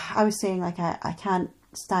I was saying, like, I can't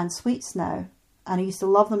stand sweets now. And I used to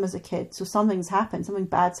love them as a kid. So something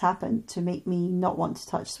bad's happened to make me not want to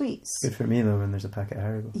touch sweets. Good for me though when there's a packet of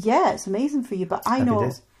Haribo. Yeah, it's amazing for you. But I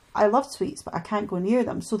know I love sweets, but I can't go near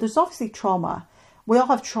them. So there's obviously trauma. We all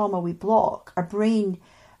have trauma we block. Our brain.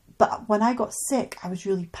 But when I got sick, I was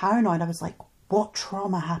really paranoid. I was like, what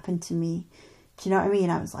trauma happened to me? Do you know what I mean?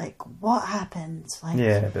 I was like, what happened? Like,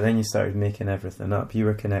 yeah, but then you started making everything up. You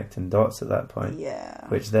were connecting dots at that point. Yeah.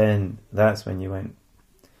 Which then, that's when you went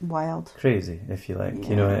wild, crazy, if you like,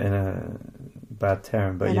 in a bad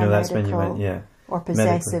term, but that's when you went, or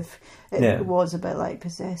possessive. It was a bit like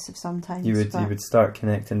possessive sometimes. You would start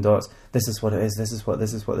connecting dots. This is what it is. This is what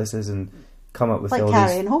this is, and come up with like all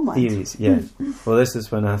Carrie these Homeland theories. Yeah. Well, this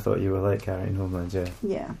is when I thought you were like Carrie in Homeland. Yeah.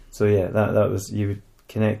 Yeah. So that was, you would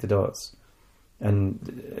connect the dots, and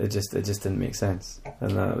it just didn't make sense,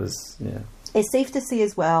 and that was It's safe to say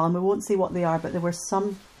as well, and we won't say what they are, but there were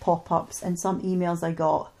some pop-ups and some emails I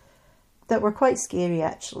got that were quite scary,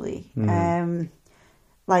 actually.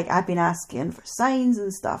 Like, I've been asking for signs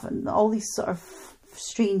and stuff, and all these sort of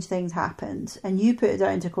strange things happened, and you put it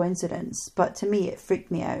down to coincidence, but to me it freaked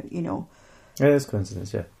me out. It is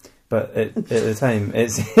coincidence, yeah. But at the time,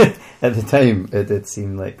 it did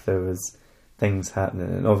seem like there was things happening,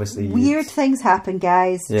 and obviously weird things happen,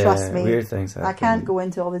 guys. Trust me, weird things happen. I can't go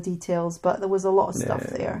into all the details, but there was a lot of stuff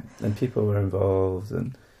there, and people were involved,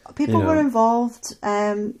 and were involved.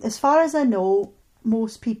 As far as I know,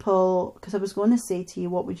 most people, because I was going to say to you,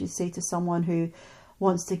 what would you say to someone who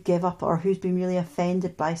wants to give up or who's been really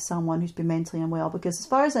offended by someone who's been mentally unwell? Because as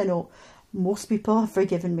far as I know, most people have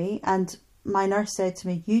forgiven me, and my nurse said to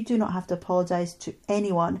me, you do not have to apologise to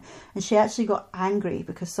anyone. And she actually got angry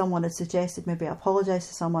because someone had suggested maybe I apologise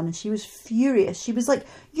to someone, and she was furious. She was like,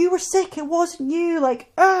 you were sick, it wasn't you,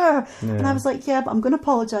 like, ah. Yeah. And I was like, yeah, but I'm going to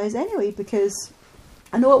apologise anyway, because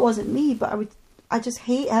I know it wasn't me, but I just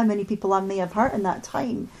hate how many people I may have hurt in that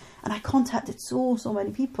time. And I contacted so many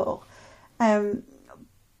people.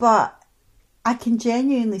 But I can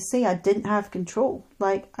genuinely say I didn't have control.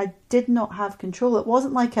 Like, I did not have control. It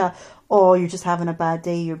wasn't like oh, you're just having a bad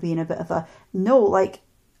day, you're being a bit of a... No, like,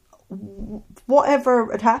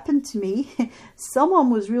 whatever had happened to me, someone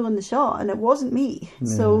was ruling the shot, and it wasn't me.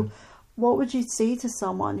 Yeah. So what would you say to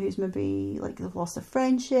someone who's maybe, like, they've lost a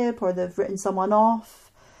friendship, or they've written someone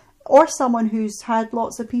off, or someone who's had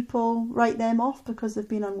lots of people write them off because they've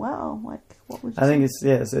been unwell? Like, what would you say? I think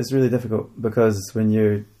it's really difficult, because when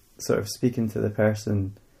you're sort of speaking to the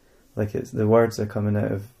person, like, it's the words are coming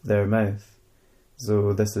out of their mouth.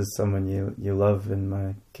 So this is someone you love in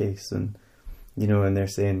my case, and you know, and they're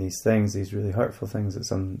saying these things, these really hurtful things at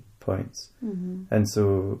some points. Mm-hmm. And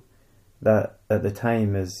so that at the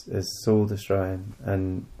time is soul destroying,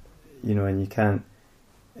 and you know, and you can't,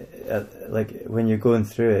 like, when you're going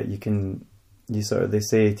through it, they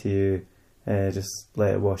say to you, just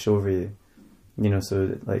let it wash over you, you know,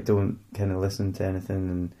 so like, don't kind of listen to anything,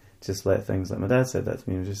 and just let things, like my dad said that to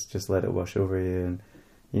me, just let it wash over you, and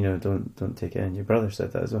you know, don't take it in. Your brother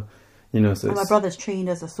said that as well, you know. So my brother's trained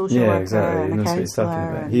as a social worker, exactly. And he a knows what he's talking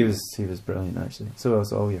counsellor. about. He was brilliant, actually. So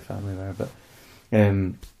also all your family were, but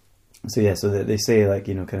so they say, like,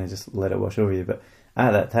 you know, kind of just let it wash over you. But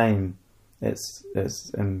at that time, it's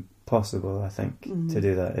impossible, I think, to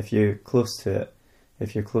do that. If you're close to it,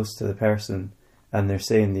 if you're close to the person, and they're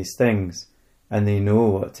saying these things, and they know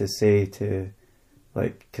what to say to,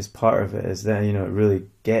 like, because part of it is that, you know, it really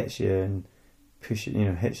gets you and pushes, you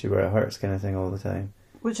know, hits you where it hurts, kind of thing, all the time.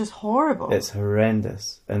 Which is horrible. It's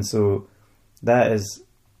horrendous. And so that is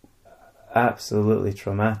absolutely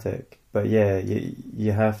traumatic. But yeah,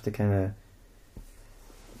 you have to kind of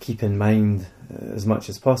keep in mind as much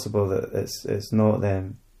as possible that it's not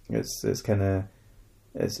them. It's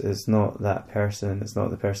not that person. It's not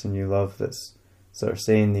the person you love that's sort of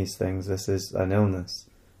saying these things. This is an illness,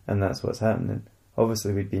 and that's what's happening.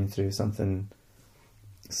 Obviously, we'd been through something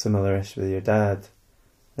similar-ish with your dad.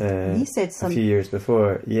 He said something a few years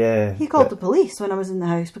before. Yeah, he called the police when I was in the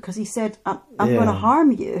house, because he said, I'm going to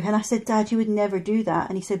harm you. And I said, Dad, you would never do that.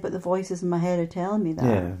 And he said, but the voices in my head are telling me that.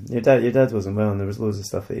 Yeah, your dad wasn't well, and there was loads of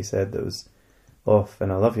stuff that he said that was off,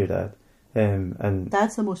 and I love your dad. And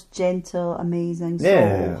Dad's the most gentle, amazing soul.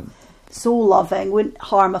 Yeah. So loving, wouldn't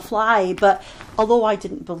harm a fly. But although I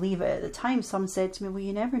didn't believe it at the time, some said to me, well,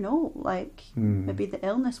 you never know, like, maybe the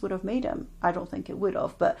illness would have made him. I don't think it would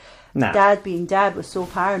have, but Dad, being Dad, was so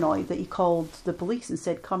paranoid that he called the police and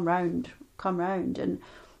said, come round. And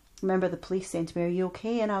I remember the police saying to me, are you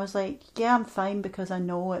okay? And I was like, yeah, I'm fine, because I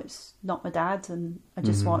know it's not my dad, and I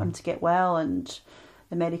just want him to get well, and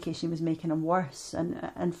the medication was making him worse.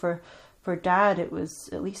 And for Dad, it was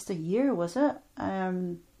at least a year, was it?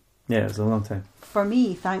 Yeah, it was a long time. For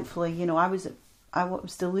me, thankfully, you know, I was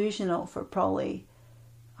delusional for probably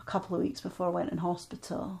a couple of weeks before I went in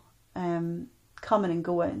hospital, coming and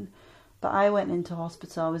going. But I went into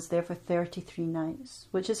hospital, I was there for 33 nights,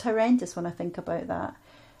 which is horrendous when I think about that.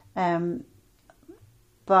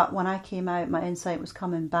 But when I came out, my insight was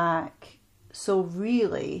coming back. So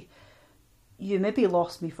really, you maybe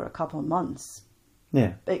lost me for a couple of months.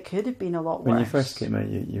 Yeah. It could have been a lot worse. When you first came out,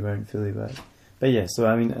 you weren't fully back. But yeah, so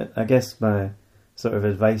I mean, I guess my sort of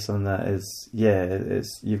advice on that is,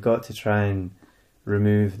 it's you've got to try and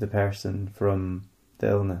remove the person from the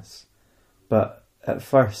illness. But at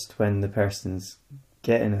first, when the person's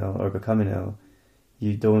getting ill or becoming ill,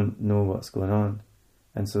 you don't know what's going on.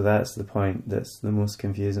 And so that's the point that's the most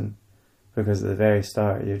confusing. Because at the very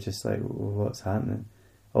start, you're just like, well, what's happening?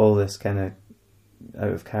 All this kind of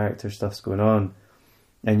out of character stuff's going on.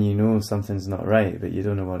 And you know something's not right, but you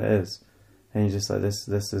don't know what it is. And you're just like, this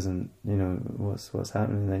isn't, you know, what's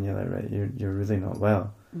happening. And then you're like, right, you're really not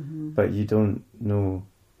well. Mm-hmm. But you don't know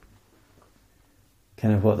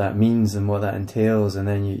kind of what that means and what that entails. And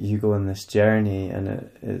then you go on this journey, and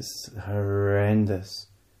it is horrendous.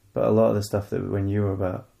 But a lot of the stuff that when you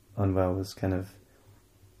were unwell was kind of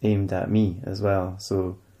aimed at me as well.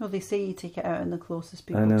 So, well, they say you take it out on the closest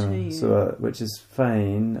people to you. So, which is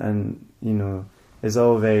fine, and you know, it's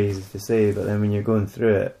all very easy to say. But then when you're going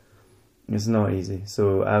through it, it's not easy.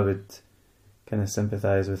 So I would kind of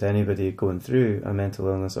sympathise with anybody going through a mental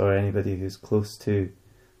illness or anybody who's close to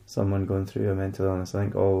someone going through a mental illness. I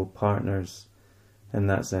think all partners in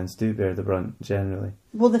that sense do bear the brunt generally.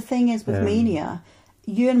 Well, the thing is with mania,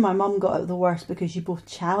 you and my mum got out the worst because you both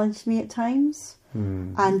challenged me at times.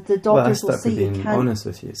 And the doctors will say you can't... being honest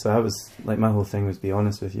with you. So I was, like, my whole thing was be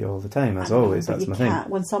honest with you all the time, as always. That's my thing.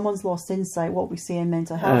 When someone's lost insight, what we say in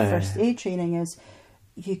mental health first aid training is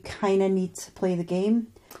you kind of need to play the game.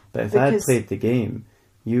 But if I had played the game,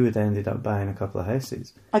 you would have ended up buying a couple of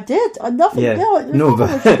houses. I did. Nothing. Yeah. No,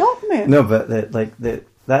 but stop me. No, but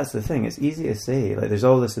that's the thing. It's easy to say. Like, there's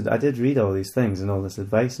all this. I did read all these things and all this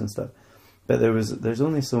advice and stuff, but there's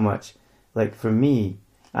only so much. Like, for me,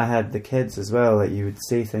 I had the kids as well. Like, you would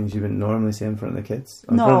say things you wouldn't normally say in front of the kids.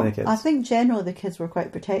 I think generally the kids were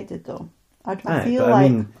quite protected, though. I feel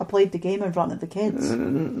like I played the game in front of the kids.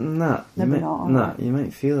 Nah, maybe not. You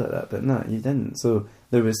might feel like that, but no, you didn't. So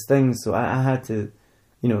there was things. So I had to,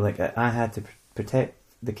 I had to protect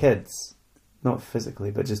the kids, not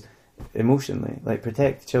physically, but just emotionally. Like,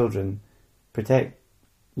 protect children, protect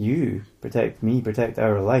you, protect me, protect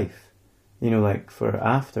our life. Like, for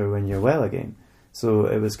after when you're well again. So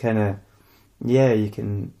it was kind of, you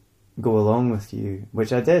can go along with you,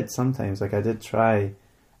 which I did sometimes. Like, I did try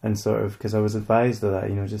and sort of, because I was advised of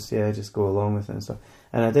that, just go along with it and stuff.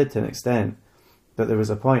 And I did to an extent, but there was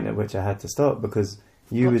a point at which I had to stop because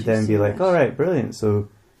you would then be like, all right, brilliant, so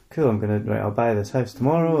cool, I'll buy this house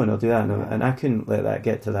tomorrow and I'll do that. And I couldn't let that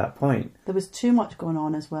get to that point. There was too much going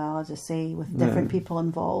on as well, as I say, with different people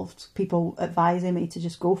involved, people advising me to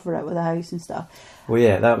just go for it with a house and stuff. Well,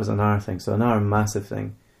 yeah, that was another thing. So another massive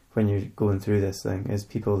thing when you're going through this thing is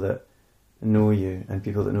people that know you and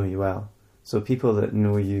people that know you well. So people that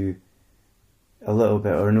know you a little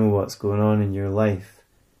bit or know what's going on in your life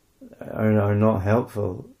are not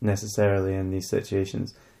helpful necessarily in these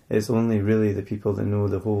situations. It's only really the people that know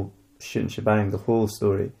the whole shoot and shebang, the whole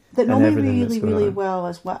story. That know me really, really well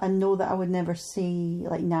as well, and know that I would never say,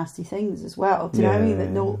 like, nasty things as well. Do you know what I mean? That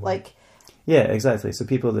know, like... Yeah, exactly. So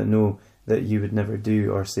people that know that you would never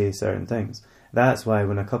do or say certain things. That's why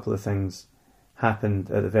when a couple of things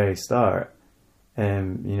happened at the very start,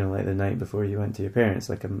 like the night before you went to your parents,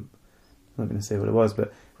 like, I'm not going to say what it was,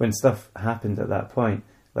 but when stuff happened at that point,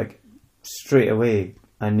 like, straight away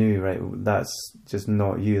I knew, right, that's just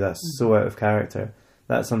not you, that's so out of character,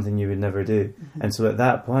 that's something you would never do. And so at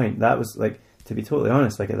that point, that was, like, to be totally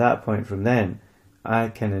honest, like, at that point from then, I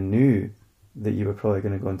kind of knew that you were probably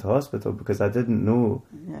going to go into hospital because I didn't know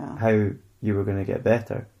how you were going to get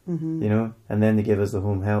better, and then they gave us the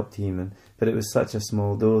home help team, but it was such a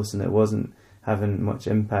small dose and it wasn't having much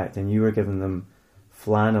impact, and you were giving them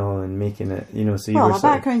flannel and making it, so you were... Well, my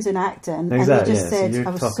background's in acting, exactly, and they just said so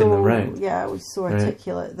I was so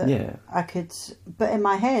articulate that Yeah. I could... But in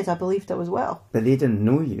my head, I believed I was well. But they didn't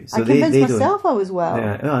know you. So I convinced myself I was well.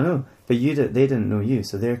 Yeah, no, I know. But they didn't know you,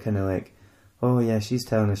 so they're kind of like, oh yeah, she's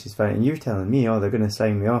telling us she's fine, and you're telling me, oh, they're going to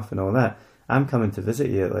sign me off and all that. I'm coming to visit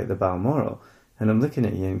you at, like, the Balmoral, and I'm looking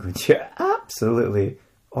at you and going, you're absolutely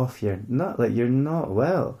off, you're not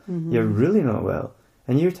well. You're really not well.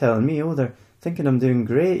 And you're telling me, oh, they're thinking I'm doing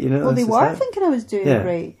great, Well, they were thinking I was doing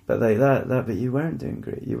great. But like that, but you weren't doing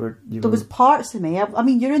great. There was parts of me. I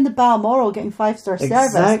mean, you're in the Balmoral getting 5-star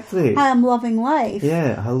service. Exactly. I am loving life.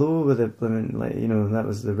 Yeah, hello with the, like, that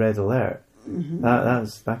was the red alert. That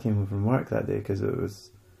was, I came home from work that day because it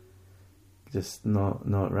was just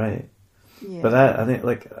not right. Yeah. But I think,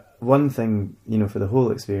 like, one thing, for the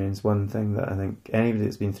whole experience, one thing that I think anybody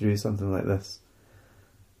that's been through something like this,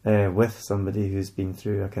 with somebody who's been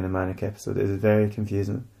through a kind of manic episode, is very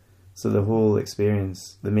confusing. So the whole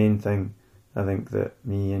experience, the main thing I think that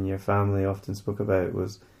me and your family often spoke about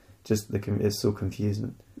was just it's so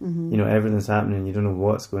confusing. Everything's happening, you don't know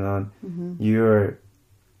what's going on. You're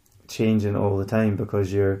changing all the time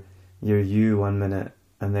because you're you one minute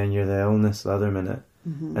and then you're the illness the other minute.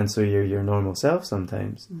 And so you're your normal self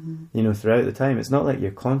sometimes, throughout the time. It's not like you're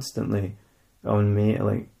constantly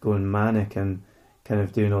like going manic and kind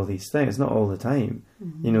of doing all these things. It's not all the time.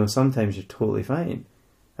 Sometimes you're totally fine,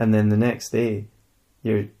 and then the next day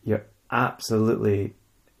you're absolutely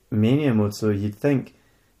mania mode. So you'd think,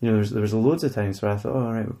 there was loads of times where I thought, oh,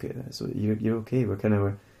 all right, okay, so you're okay.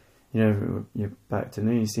 You're back to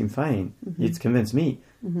new. You seem fine. You'd convince me,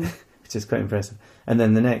 which is quite impressive. And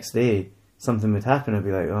then the next day, something would happen, I'd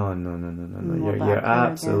be like, oh, no, you're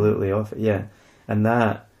absolutely off it. Yeah. And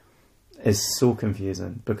that is so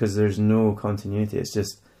confusing because there's no continuity. It's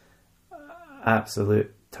just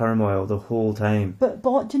absolute turmoil the whole time. But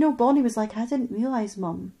do you know, Bonnie was like, I didn't realise,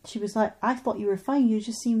 Mum. She was like, I thought you were fine. You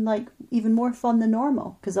just seemed like even more fun than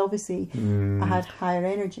normal. Because obviously I had higher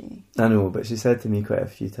energy. I know, but she said to me quite a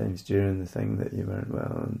few times during the thing that you weren't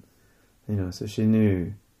well. And, you know, so she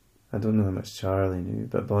knew. I don't know how much Charlie knew,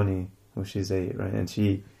 but Bonnie, well, she's 8, right? And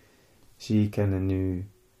she kind of knew.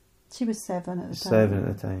 She was 7 at the time. 7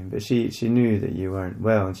 at the time. But she knew that you weren't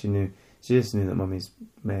well. And she just knew that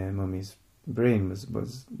Mummy's brain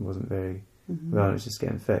wasn't very well, and it's just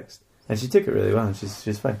getting fixed, and she took it really well, and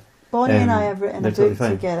she's fine. Bonnie and I have written a book totally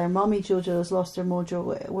together. Mummy Jojo has lost her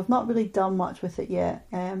mojo. We've not really done much with it yet,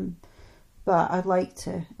 but I'd like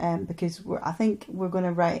to, because I think we're going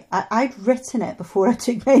to write. I'd written it before I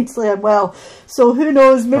took mentally unwell, so who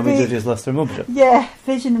knows? Maybe Mummy Jojo's lost her mojo. Yeah,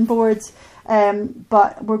 vision and boards.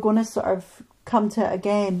 But we're going to sort of come to it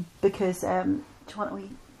again because. Do you want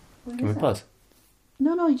to? Can we pause?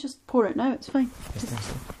 No, you just pour it now. It's fine.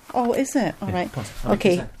 Oh, is it? All right. Pause.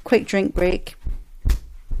 Okay, quick drink break.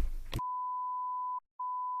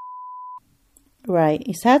 Right,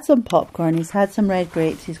 he's had some popcorn. He's had some red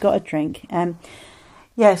grapes. He's got a drink.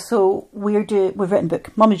 Yeah. So we've written a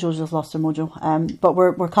book. Mummy Jojo's lost her mojo. But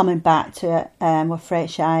we're coming back to it with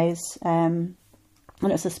fresh eyes. And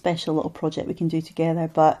it's a special little project we can do together.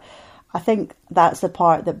 But I think that's the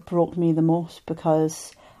part that broke me the most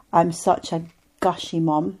because I'm such a gushy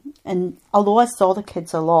mum, and although I saw the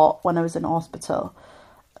kids a lot when I was in hospital,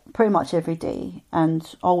 pretty much every day, and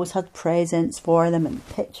always had presents for them and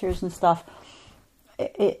pictures and stuff,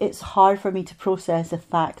 it's hard for me to process the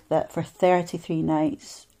fact that for 33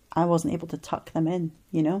 nights I wasn't able to tuck them in,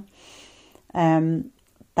 you know.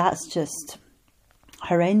 That's just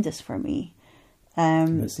horrendous for me.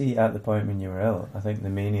 But see, at the point when you were ill, I think the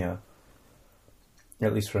mania,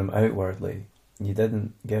 at least from outwardly, you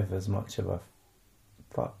didn't give as much of a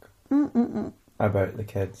fuck about the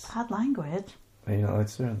kids. Bad language. Are you not allowed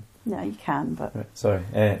to swear? No, you can, but... Right, sorry.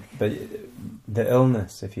 But the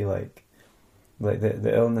illness, if you like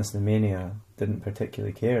the illness, the mania, didn't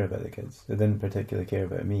particularly care about the kids. It didn't particularly care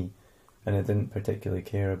about me. And it didn't particularly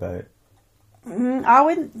care about I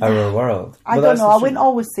wouldn't... our world. I don't know, I wouldn't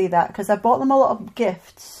always say that, because I bought them a lot of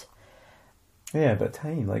gifts. Yeah, but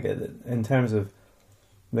time, like, in terms of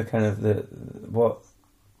the kind of what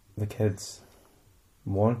the kids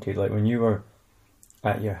wanted, like when you were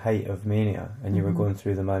at your height of mania and you were going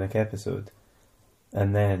through the manic episode,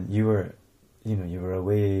 and then you were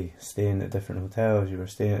away staying at different hotels, you were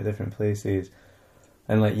staying at different places,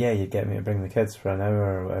 and like, yeah, you'd get me to bring the kids for an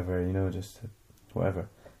hour or whatever, you know, just whatever.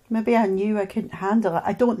 Maybe I knew I couldn't handle it.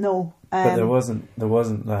 I don't know. But there wasn't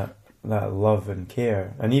that love and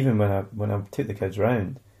care, and even when I took the kids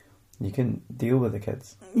round, you couldn't deal with the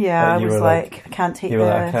kids. Yeah, I was like, I can't take this.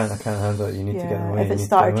 I can't handle it. You need to get them away. If it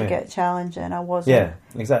started to get challenging, I wasn't. Yeah,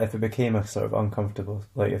 exactly. If it became a sort of uncomfortable,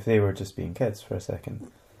 like if they were just being kids for a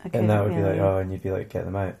second, then that would be like, oh, and you'd be like, get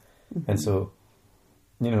them out. And so,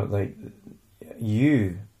 you know, like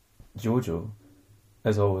you, Jojo,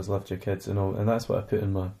 has always loved your kids and all, and that's what I put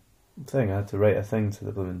in my thing. I had to write a thing to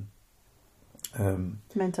the blooming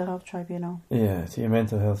mental health tribunal. Yeah, to your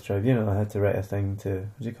mental health tribunal. I had to write a thing to,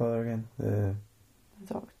 what do you call her again?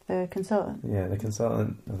 The consultant. Yeah, the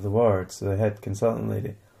consultant of the ward, so the head consultant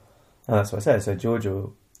lady. And that's what I said. I said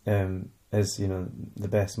Jojo is, you know, the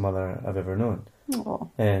best mother I've ever known.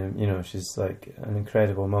 And you know, she's like an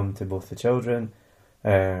incredible mum to both the children,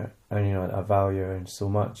 and you know, I value her so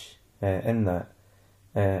much in that,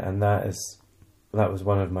 and that was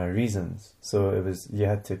one of my reasons. So it was,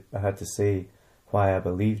 I had to say why I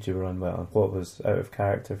believed you were unwell and what was out of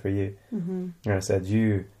character for you. And I said,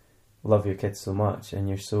 you love your kids so much and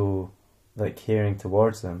you're so like caring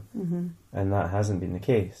towards them, and that hasn't been the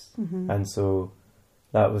case. And so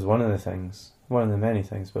that was one of the things, one of the many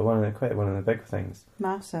things, but one of the big things.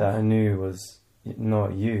 Massive. That I knew was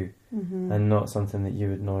not you, and not something that you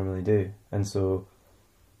would normally do. And so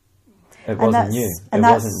it wasn't you. And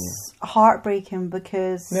that's heartbreaking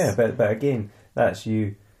because... Yeah, but again, that's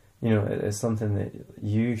you. You know, it's something that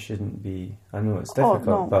you shouldn't be... I know it's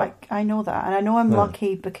difficult, but... I know that. And I know I'm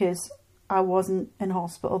lucky because I wasn't in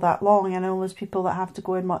hospital that long. I know there's people that have to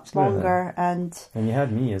go in much longer. And you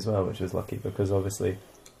had me as well, which was lucky because obviously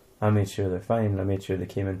I made sure they're fine. I made sure they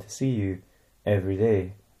came in to see you every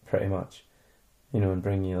day, pretty much. You know, and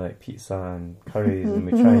bring you like pizza and curries, and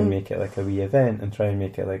we try and make it like a wee event and try and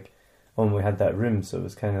make it like... we had that room, so it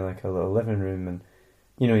was kind of like a little living room, and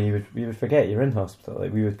you know, you would forget you're in hospital.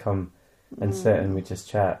 Like we would come and sit and we'd just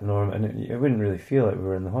chat normal, and it wouldn't really feel like we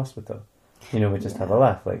were in the hospital. You know, we'd just have a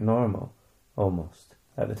laugh like normal, almost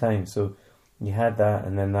at the time. So you had that,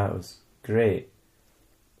 and then that was great.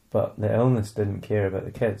 But the illness didn't care about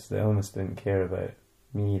the kids. The illness didn't care about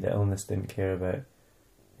me. The illness didn't care about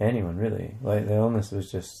anyone, really. Like, the illness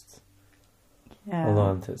was just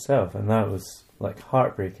alone to itself. And that was, like,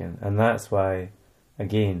 heartbreaking. And that's why,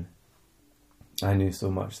 again, I knew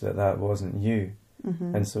so much that wasn't you.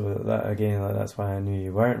 Mm-hmm. And so that, again, like, that's why I knew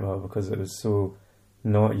you weren't well, because it was so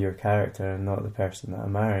not your character and not the person that I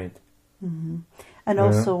married. Mm-hmm. And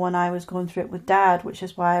also when I was going through it with Dad, which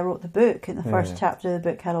is why I wrote the book, and the first chapter of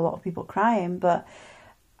the book had a lot of people crying, but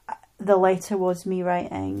the letter was me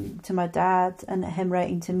writing to my dad and him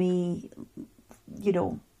writing to me, you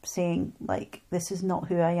know, saying, like, this is not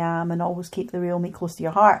who I am, and always keep the real me close to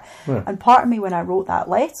your heart. Yeah. And part of me, when I wrote that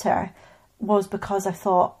letter, was because I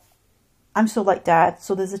thought, I'm so like Dad,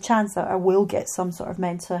 so there's a chance that I will get some sort of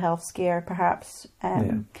mental health scare, perhaps.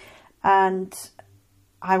 And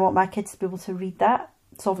I want my kids to be able to read that.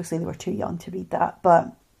 So obviously they were too young to read that,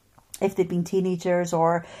 but if they'd been teenagers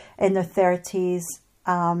or in their 30s,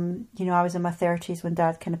 you know, I was in my 30s when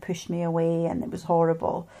Dad kind of pushed me away, and it was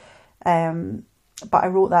horrible. But I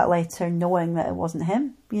wrote that letter knowing that it wasn't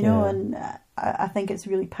him, you know, and I think it's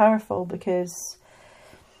really powerful because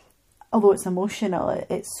although it's emotional,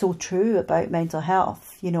 it's so true about mental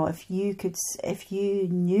health. You know, if you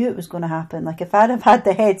knew it was going to happen, like if I'd have had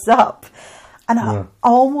the heads up, and I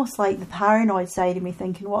almost like the paranoid side of me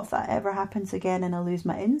thinking, what if that ever happens again and I lose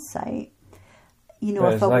my insight? You know,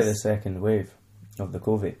 but if it's like the second wave of the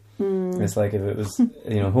COVID. It's like if it was,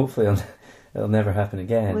 you know, hopefully it'll never happen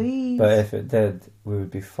again. Please. But if it did, we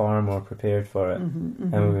would be far more prepared for it,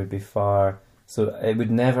 and we would be so it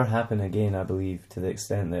would never happen again, I believe, to the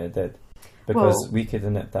extent that it did, because we could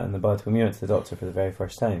have nipped that in the bud. When we went to the doctor for the very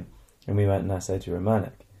first time, and we went and I said you were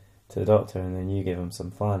manic to the doctor, and then you gave him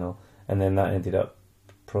some flannel, and then that ended up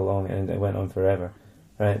prolonging, and it went on forever,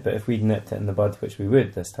 right? But if we'd nipped it in the bud, which we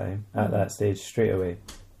would this time, at that stage straight away,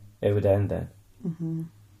 it would end then.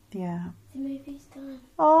 Yeah. The movie's done.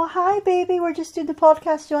 Oh, hi, baby. We're just doing the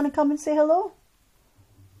podcast. Do you want to come and say hello?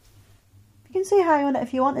 You can say hi on it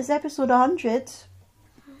if you want. It's episode 100. Do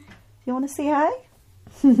you want to say hi?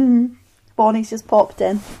 Bonnie's just popped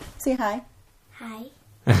in. Say hi. Hi.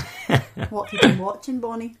 What have you been watching,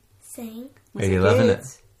 Bonnie? Sing. Was Are you it loving good?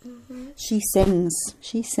 it? Mm-hmm. She sings.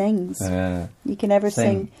 She sings. You can never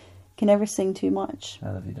sing. Can never sing too much. I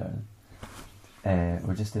love you, darling.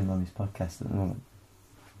 We're just doing Mummy's podcast at the moment.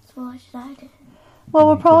 So what should I do? Well,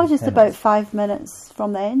 we're You probably can just 10 about minutes. 5 minutes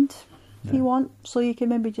from the end, if you want. So you can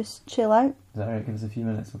maybe just chill out. Is that alright? Give us a few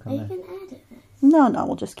minutes, we'll Are come you there. going to edit this? No,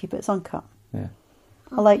 we'll just keep it. It's uncut. Yeah,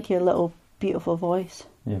 I like your little beautiful voice.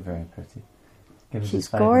 you're very pretty. Give us She's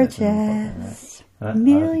just 5 minutes and then we'll pop in, gorgeous. right? A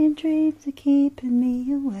million dreams are keeping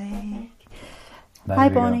me awake. Bye, Bye,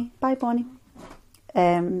 we go. Bonnie. Bye, Bonnie.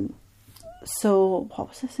 So, what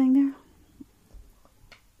was I saying there?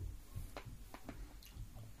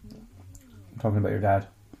 Talking about your dad.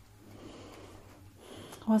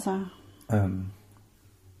 What was I? Um,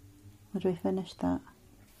 Would we finish that?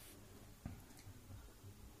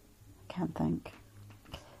 I can't think.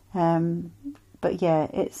 But yeah,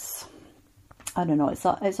 it's, I don't know, it's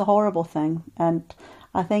a horrible thing, and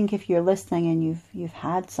I think if you're listening and you've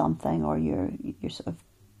had something, or you're sort of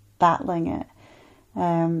battling it,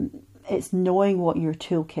 it's knowing what your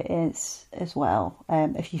toolkit is as well.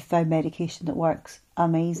 If you found medication that works,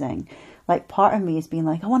 amazing. Like, part of me has been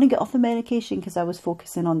like, I want to get off the medication because I was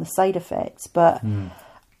focusing on the side effects, but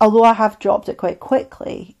although I have dropped it quite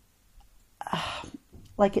quickly,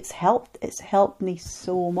 like it's helped me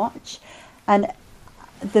so much. And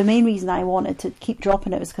the main reason I wanted to keep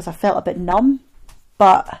dropping it was because I felt a bit numb.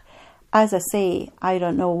 But as I say, I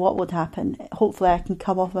don't know what would happen. Hopefully I can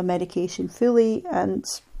come off my medication fully and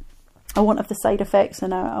I won't have the side effects,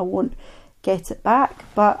 and I won't get it back.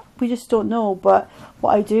 But we just don't know. But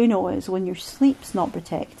what I do know is when your sleep's not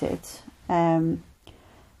protected,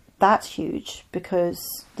 that's huge, because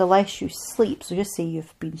the less you sleep, so just say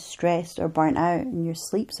you've been stressed or burnt out and your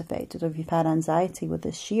sleep's affected, or if you've had anxiety with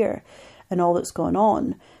this year and all that's going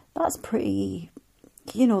on, that's pretty,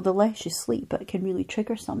 you know, the less you sleep, it can really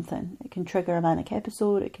trigger something. It can trigger a manic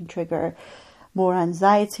episode, it can trigger more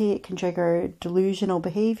anxiety, it can trigger delusional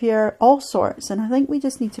behaviour, all sorts. And I think we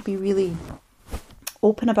just need to be really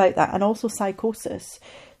open about that. And also psychosis,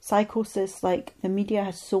 like, the media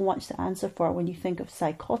has so much to answer for. When you think of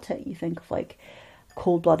psychotic, you think of like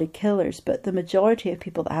cold-blooded killers, but the majority of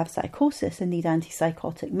people that have psychosis and need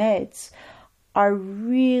antipsychotic meds are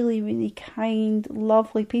really, really kind,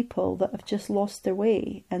 lovely people that have just lost their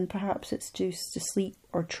way, and perhaps it's due to sleep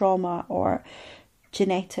or trauma or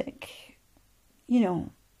genetic, you know,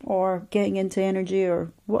 or getting into energy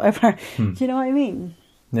or whatever. Do you know what I mean?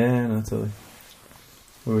 yeah, no, totally.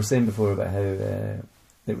 we were saying before about how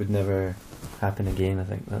it would never happen again. I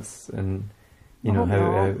think that's, and you know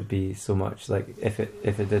how it would be so much like if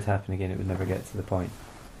it did happen again, it would never get to the point.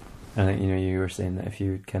 And I think, you know, you were saying that if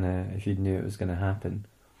you knew it was going to happen,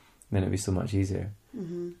 then it'd be so much easier.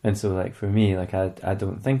 Mm-hmm. And so, like for me, like I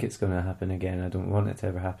don't think it's going to happen again. I don't want it to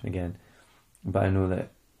ever happen again. But I know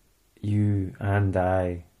that you and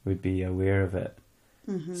I would be aware of it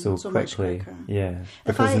so quickly. Yeah,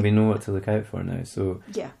 because we know what to look out for now. So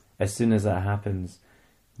yeah, as soon as that happens,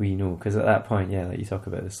 we know. Because at that point, yeah, like you talk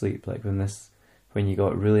about the sleep, like when you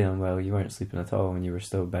got really unwell, you weren't sleeping at all and you were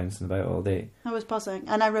still bouncing about all day. I was buzzing.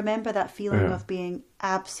 And I remember that feeling of being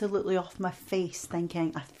absolutely off my face,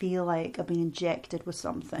 thinking, I feel like I've been injected with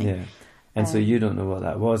something. Yeah. And so you don't know what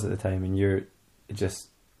that was at the time, and you're just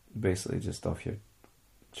basically just off your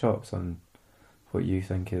chops on what you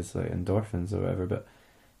think is like endorphins or whatever. But,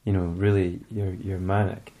 you know, really you're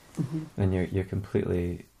manic and you're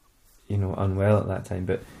completely, you know, unwell at that time.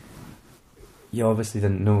 But you obviously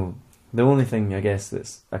didn't know. The only thing, I guess,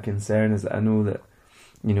 that's a concern is that I know that,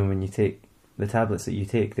 you know, when you take the tablets that you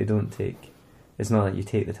take, it's not like you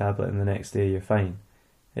take the tablet and the next day you're fine.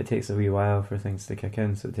 It takes a wee while for things to kick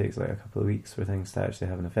in, so it takes like a couple of weeks for things to actually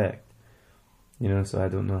have an effect. You know, so I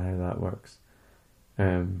don't know how that works.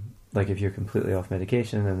 Like if you're completely off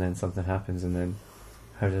medication and then something happens, and then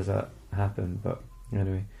how does that happen? But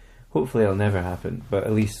anyway, hopefully it'll never happen. But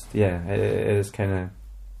at least, yeah, it is kind of,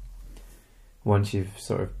 once you've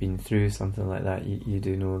sort of been through something like that, you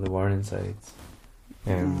do know the warning signs.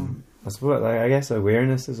 I suppose, like, I guess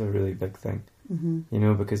awareness is a really big thing. You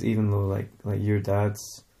know, because even though like your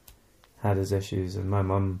dad's had his issues and my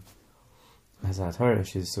mum has had her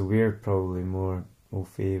issues, so we're probably more au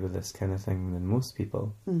fait with this kind of thing than most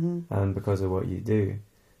people, and because of what you do.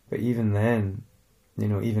 But even then, you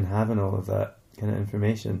know, even having all of that kind of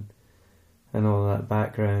information and all that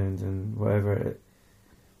background and whatever,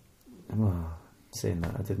 well, saying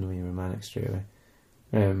that, I did know you were manic straight away,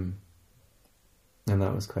 and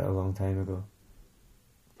that was quite a long time ago.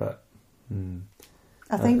 But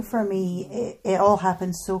I think for me, it all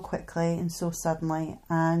happened so quickly and so suddenly,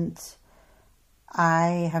 and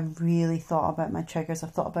I have really thought about my triggers.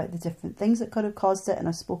 I've thought about the different things that could have caused it, and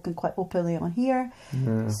I've spoken quite openly on here.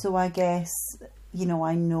 So I guess, you know,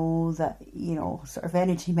 I know that, you know, sort of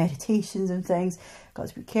energy meditations and things, got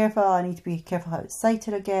to be careful. I need to be careful how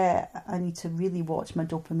excited I get. I need to really watch my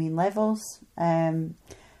dopamine levels.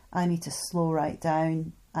 I need to slow right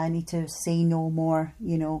down. I need to say no more.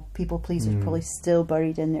 You know, people pleasers probably still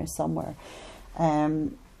buried in there somewhere.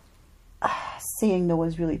 Saying no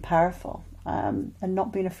is really powerful, and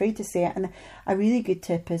not being afraid to say it. And a really good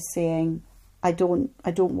tip is saying, I don't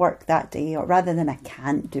work that day, or rather than I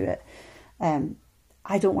can't do it.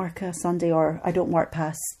 I don't work a Sunday, or I don't work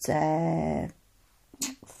past 5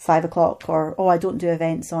 o'clock, or I don't do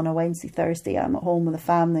events on a Wednesday, Thursday. I'm at home with the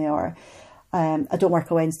family, or I don't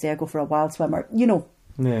work a Wednesday. I go for a wild swim, or, you know.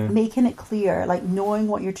 Yeah. Making it clear, like knowing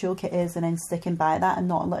what your toolkit is and then sticking by that and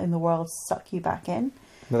not letting the world suck you back in.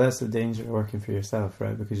 But that's the danger of working for yourself,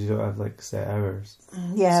 right? Because you don't have like set hours.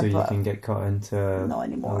 Yeah, so you can get caught into a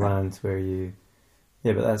land where you...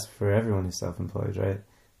 Yeah, but that's for everyone who's self-employed, right?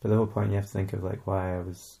 But the whole point, you have to think of like why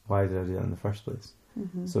did I do that in the first place?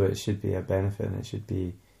 So it should be a benefit, and it should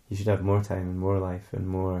be, you should have more time and more life and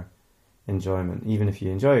more enjoyment, even if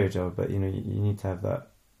you enjoy your job. But you know, you need to have that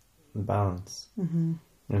balance.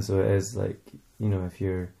 And so it is like, you know, if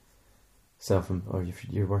you're or if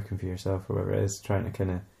you're working for yourself or whatever, it is trying to kind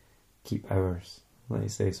of keep hours, like you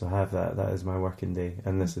say. So have that is my working day,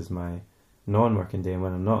 and this is my non-working day. And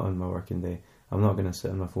when I'm not on my working day, I'm not going to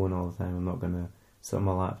sit on my phone all the time. I'm not going to sit on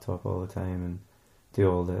my laptop all the time and do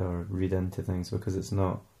all the, or read into things, because it's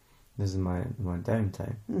not, this is my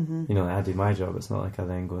downtime. You know, I do my job. It's not like I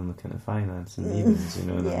then go and look into finance in the evenings, you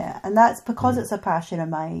know. Yeah, and that's because it's a passion of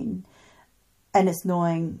mine. And it's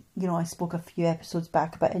knowing, you know, I spoke a few episodes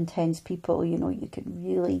back about intense people. You know, you can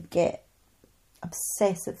really get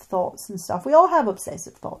obsessive thoughts and stuff. We all have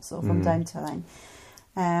obsessive thoughts, though, from time to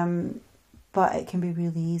time. But it can be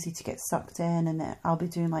really easy to get sucked in. And I'll be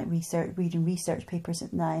doing like reading research papers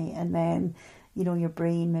at night. And then, you know, your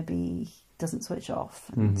brain maybe doesn't switch off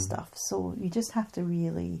and stuff. So you just have to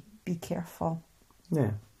really be careful.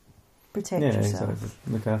 Yeah. Protect yourself.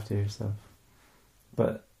 Exactly. Look after yourself.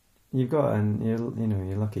 But... you've got, and you're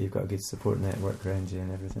lucky you've got a good support network around you and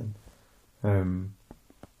everything.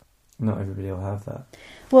 Not everybody will have that.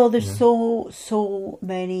 Well, there's so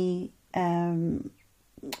many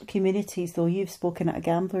communities, though. You've spoken at a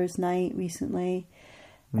gambler's night recently.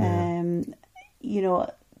 You know,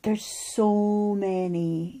 there's so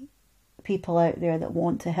many people out there that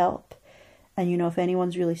want to help, And, you know, if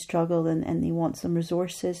anyone's really struggled and they want some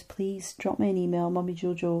resources, please drop me an email,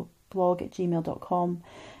 mummyjojoblog@gmail.com.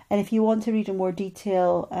 And if you want to read in more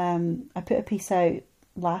detail, I put a piece out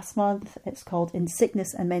last month. It's called In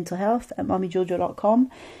Sickness and Mental Health at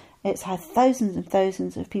mummyjojo.com. It's had thousands and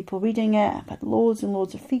thousands of people reading it. I've had loads and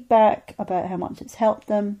loads of feedback about how much it's helped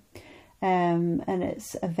them. And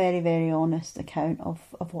it's a very, very honest account of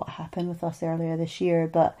what happened with us earlier this year.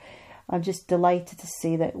 But I'm just delighted to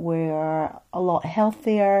say that we're a lot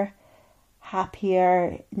healthier,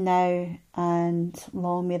 happier now, and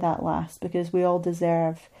long may that last, because we all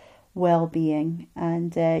deserve well-being.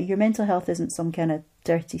 And your mental health isn't some kind of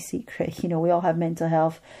dirty secret. You know, we all have mental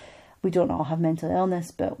health. We don't all have mental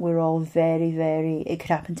illness, but we're all very, very... It could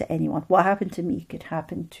happen to anyone. What happened to me could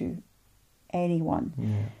happen to anyone.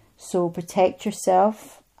 Yeah. So protect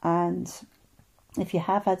yourself, and if you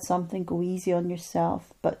have had something, go easy on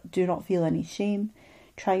yourself, but do not feel any shame.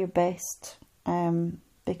 Try your best,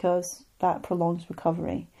 because that prolongs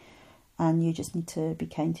recovery, and you just need to be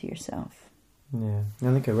kind to yourself. Yeah,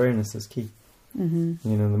 I think awareness is key. Mm-hmm.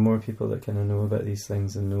 You know, the more people that kind of know about these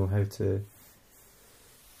things and know how to,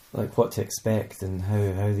 like, what to expect and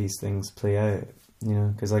how these things play out, you know,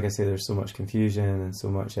 because like I say, there's so much confusion and so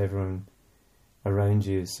much everyone around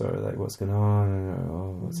you is sort of like, what's going on,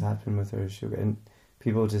 and what's happened with her, and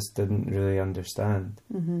people just didn't really understand,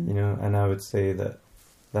 you know, and I would say that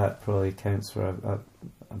probably counts for a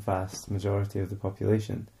vast majority of the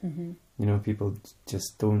population. You know, people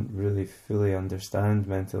just don't really fully understand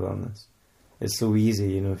mental illness. It's so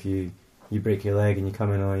easy, you know, if you break your leg and you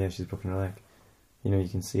come in, oh yeah, she's broken her leg, you know, you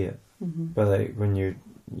can see it. But like when you're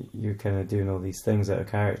kind of doing all these things out of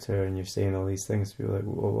character and you're saying all these things, people are like,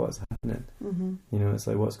 well, what's happening? You know, it's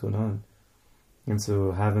like, what's going on? And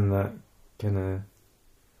so having that kind of,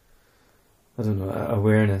 I don't know,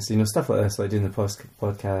 awareness, you know, stuff like this, like doing the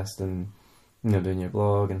podcast and, you know, doing your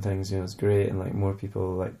blog and things, you know, it's great. And like more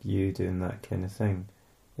people like you doing that kind of thing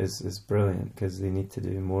is brilliant, because they need to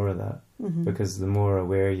do more of that. Because the more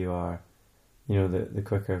aware you are, you know, the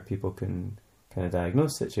quicker people can kind of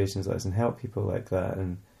diagnose situations like this and help people like that,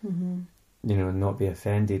 and you know, not be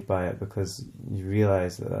offended by it, because you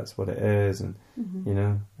realise that that's what it is, and you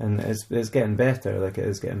know, and it's getting better, like it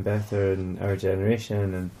is getting better in our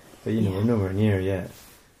generation, but you know, we're nowhere near yet.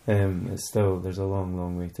 It's still, there's a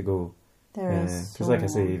long way to go. There is, because like I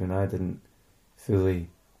say, even I didn't fully,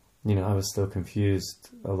 you know, I was still confused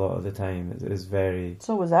a lot of the time. It was very...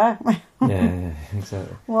 So was I. yeah,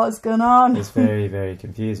 exactly. What's going on? It's very, very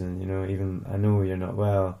confusing, you know, even I know you're not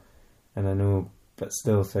well, and I know, but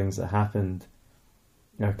still things that happened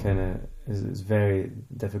are kind of, it's very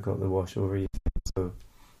difficult to wash over you. So,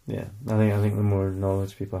 yeah, I think the more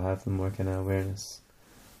knowledge people have, the more kind of awareness,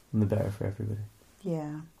 and the better for everybody.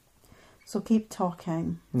 Yeah. So keep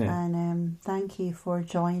talking, and thank you for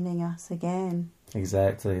joining us again.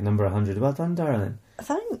 Exactly, number 100. Well done, darling.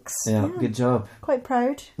 Thanks. Yeah, good job. Quite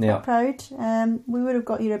proud. Yeah. Quite proud. We would have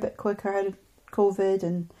got here a bit quicker out of COVID,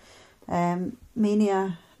 and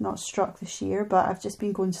mania not struck this year, but I've just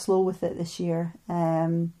been going slow with it this year.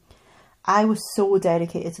 I was so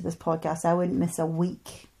dedicated to this podcast, I wouldn't miss a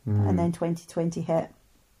week, and then 2020 hit.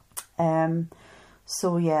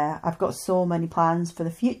 So yeah, I've got so many plans for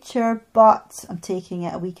the future, but I'm taking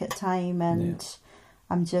it a week at a time, and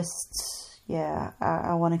I'm just,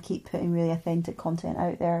 I want to keep putting really authentic content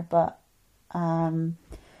out there, but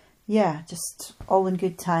just all in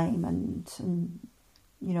good time, and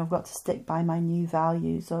you know, I've got to stick by my new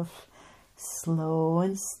values of slow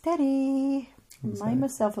and steady. Remind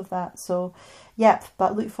myself of that. So,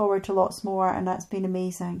 but look forward to lots more, and that's been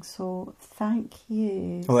amazing. So, thank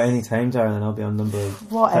you. Well, anytime, darling. I'll be on number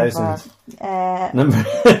whatever. 1,000. Number.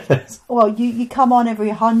 Well, you come on every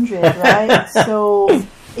 100, right? So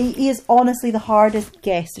he is honestly the hardest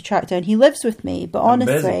guest to track down. He lives with me, but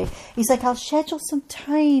honestly, he's like, I'll schedule some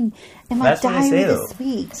time in my diary this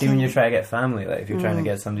week. See, when you're trying to get family, like if you're trying to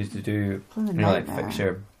get somebody to do, you know, like fix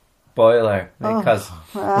your boiler, like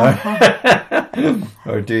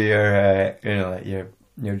or do your you know, like your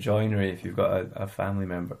joinery if you've got a family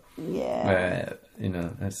member. You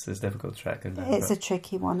know, it's difficult to track. It's a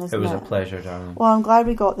tricky one, isn't it? It was a pleasure, darling. Well, I'm glad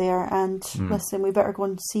we got there, and listen, we better go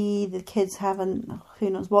and see the kids. Who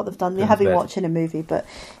knows what they've done. They have been watching a movie, but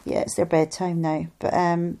it's their bedtime now. But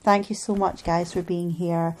thank you so much, guys, for being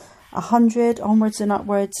here. 100 onwards and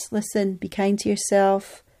upwards. Listen, be kind to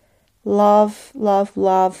yourself. Love, love,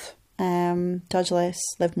 love. Judge less,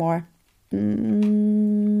 live more.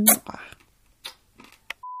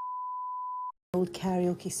 Old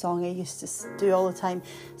karaoke song I used to do all the time.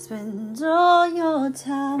 Spend all your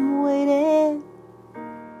time waiting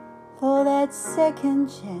for that second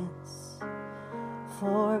chance,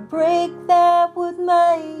 for a break that would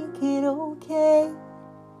make it okay.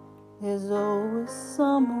 There's always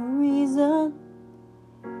some reason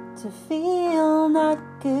to feel not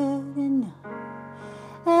good enough,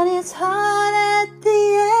 and it's hard at the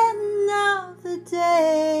end of the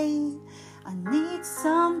day. I need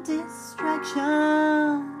some distraction,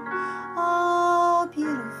 oh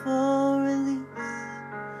beautiful release.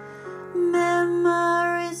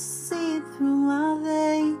 Memories seep through my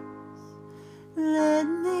veins, let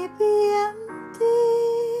me be empty,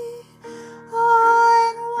 oh,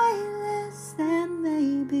 and weightless, and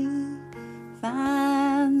maybe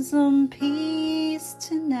find some peace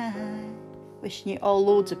tonight. Wishing you all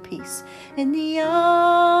loads of peace in the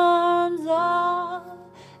arms of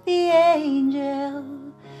the angel.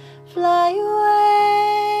 Fly away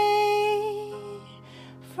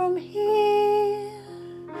from here,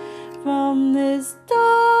 from this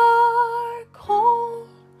dark, cold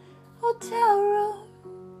hotel room,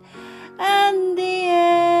 and the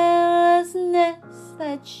endlessness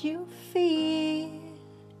that you feel.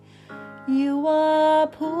 You are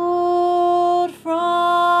pulled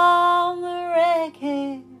from the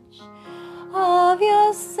wreckage of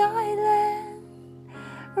your silent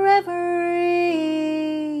reverie.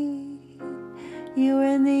 You're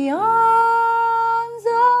in the arms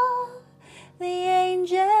of the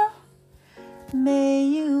angel. May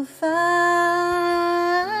you find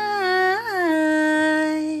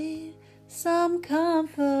some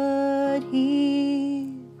comfort here.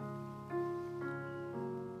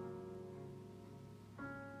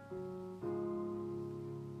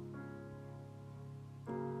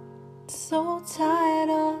 So tired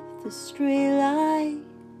of the straight line,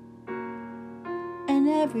 and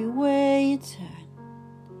everywhere you turn,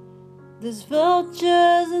 there's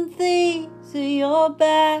vultures and thieves at your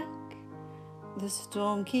back. The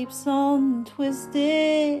storm keeps on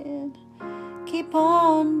twisting, keep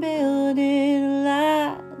on building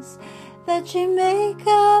lies that you make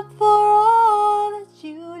up for all that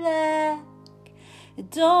you lack. It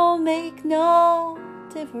don't make no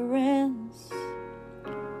difference.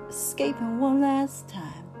 Escaping one last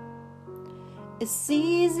time, it's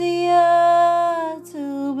easier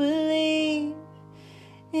to believe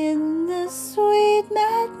in the sweet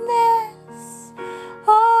madness,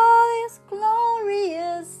 all this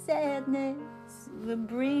glorious sadness that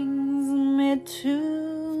brings me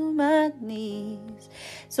to my knees.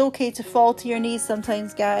 It's okay to fall to your knees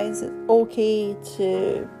sometimes, guys. It's okay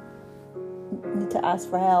to need to ask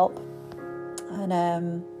for help,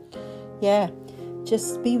 and yeah,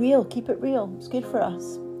 just be real, keep it real. It's good for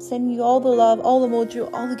us. Sending you all the love, all the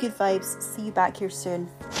mojo, all the good vibes. See you back here soon.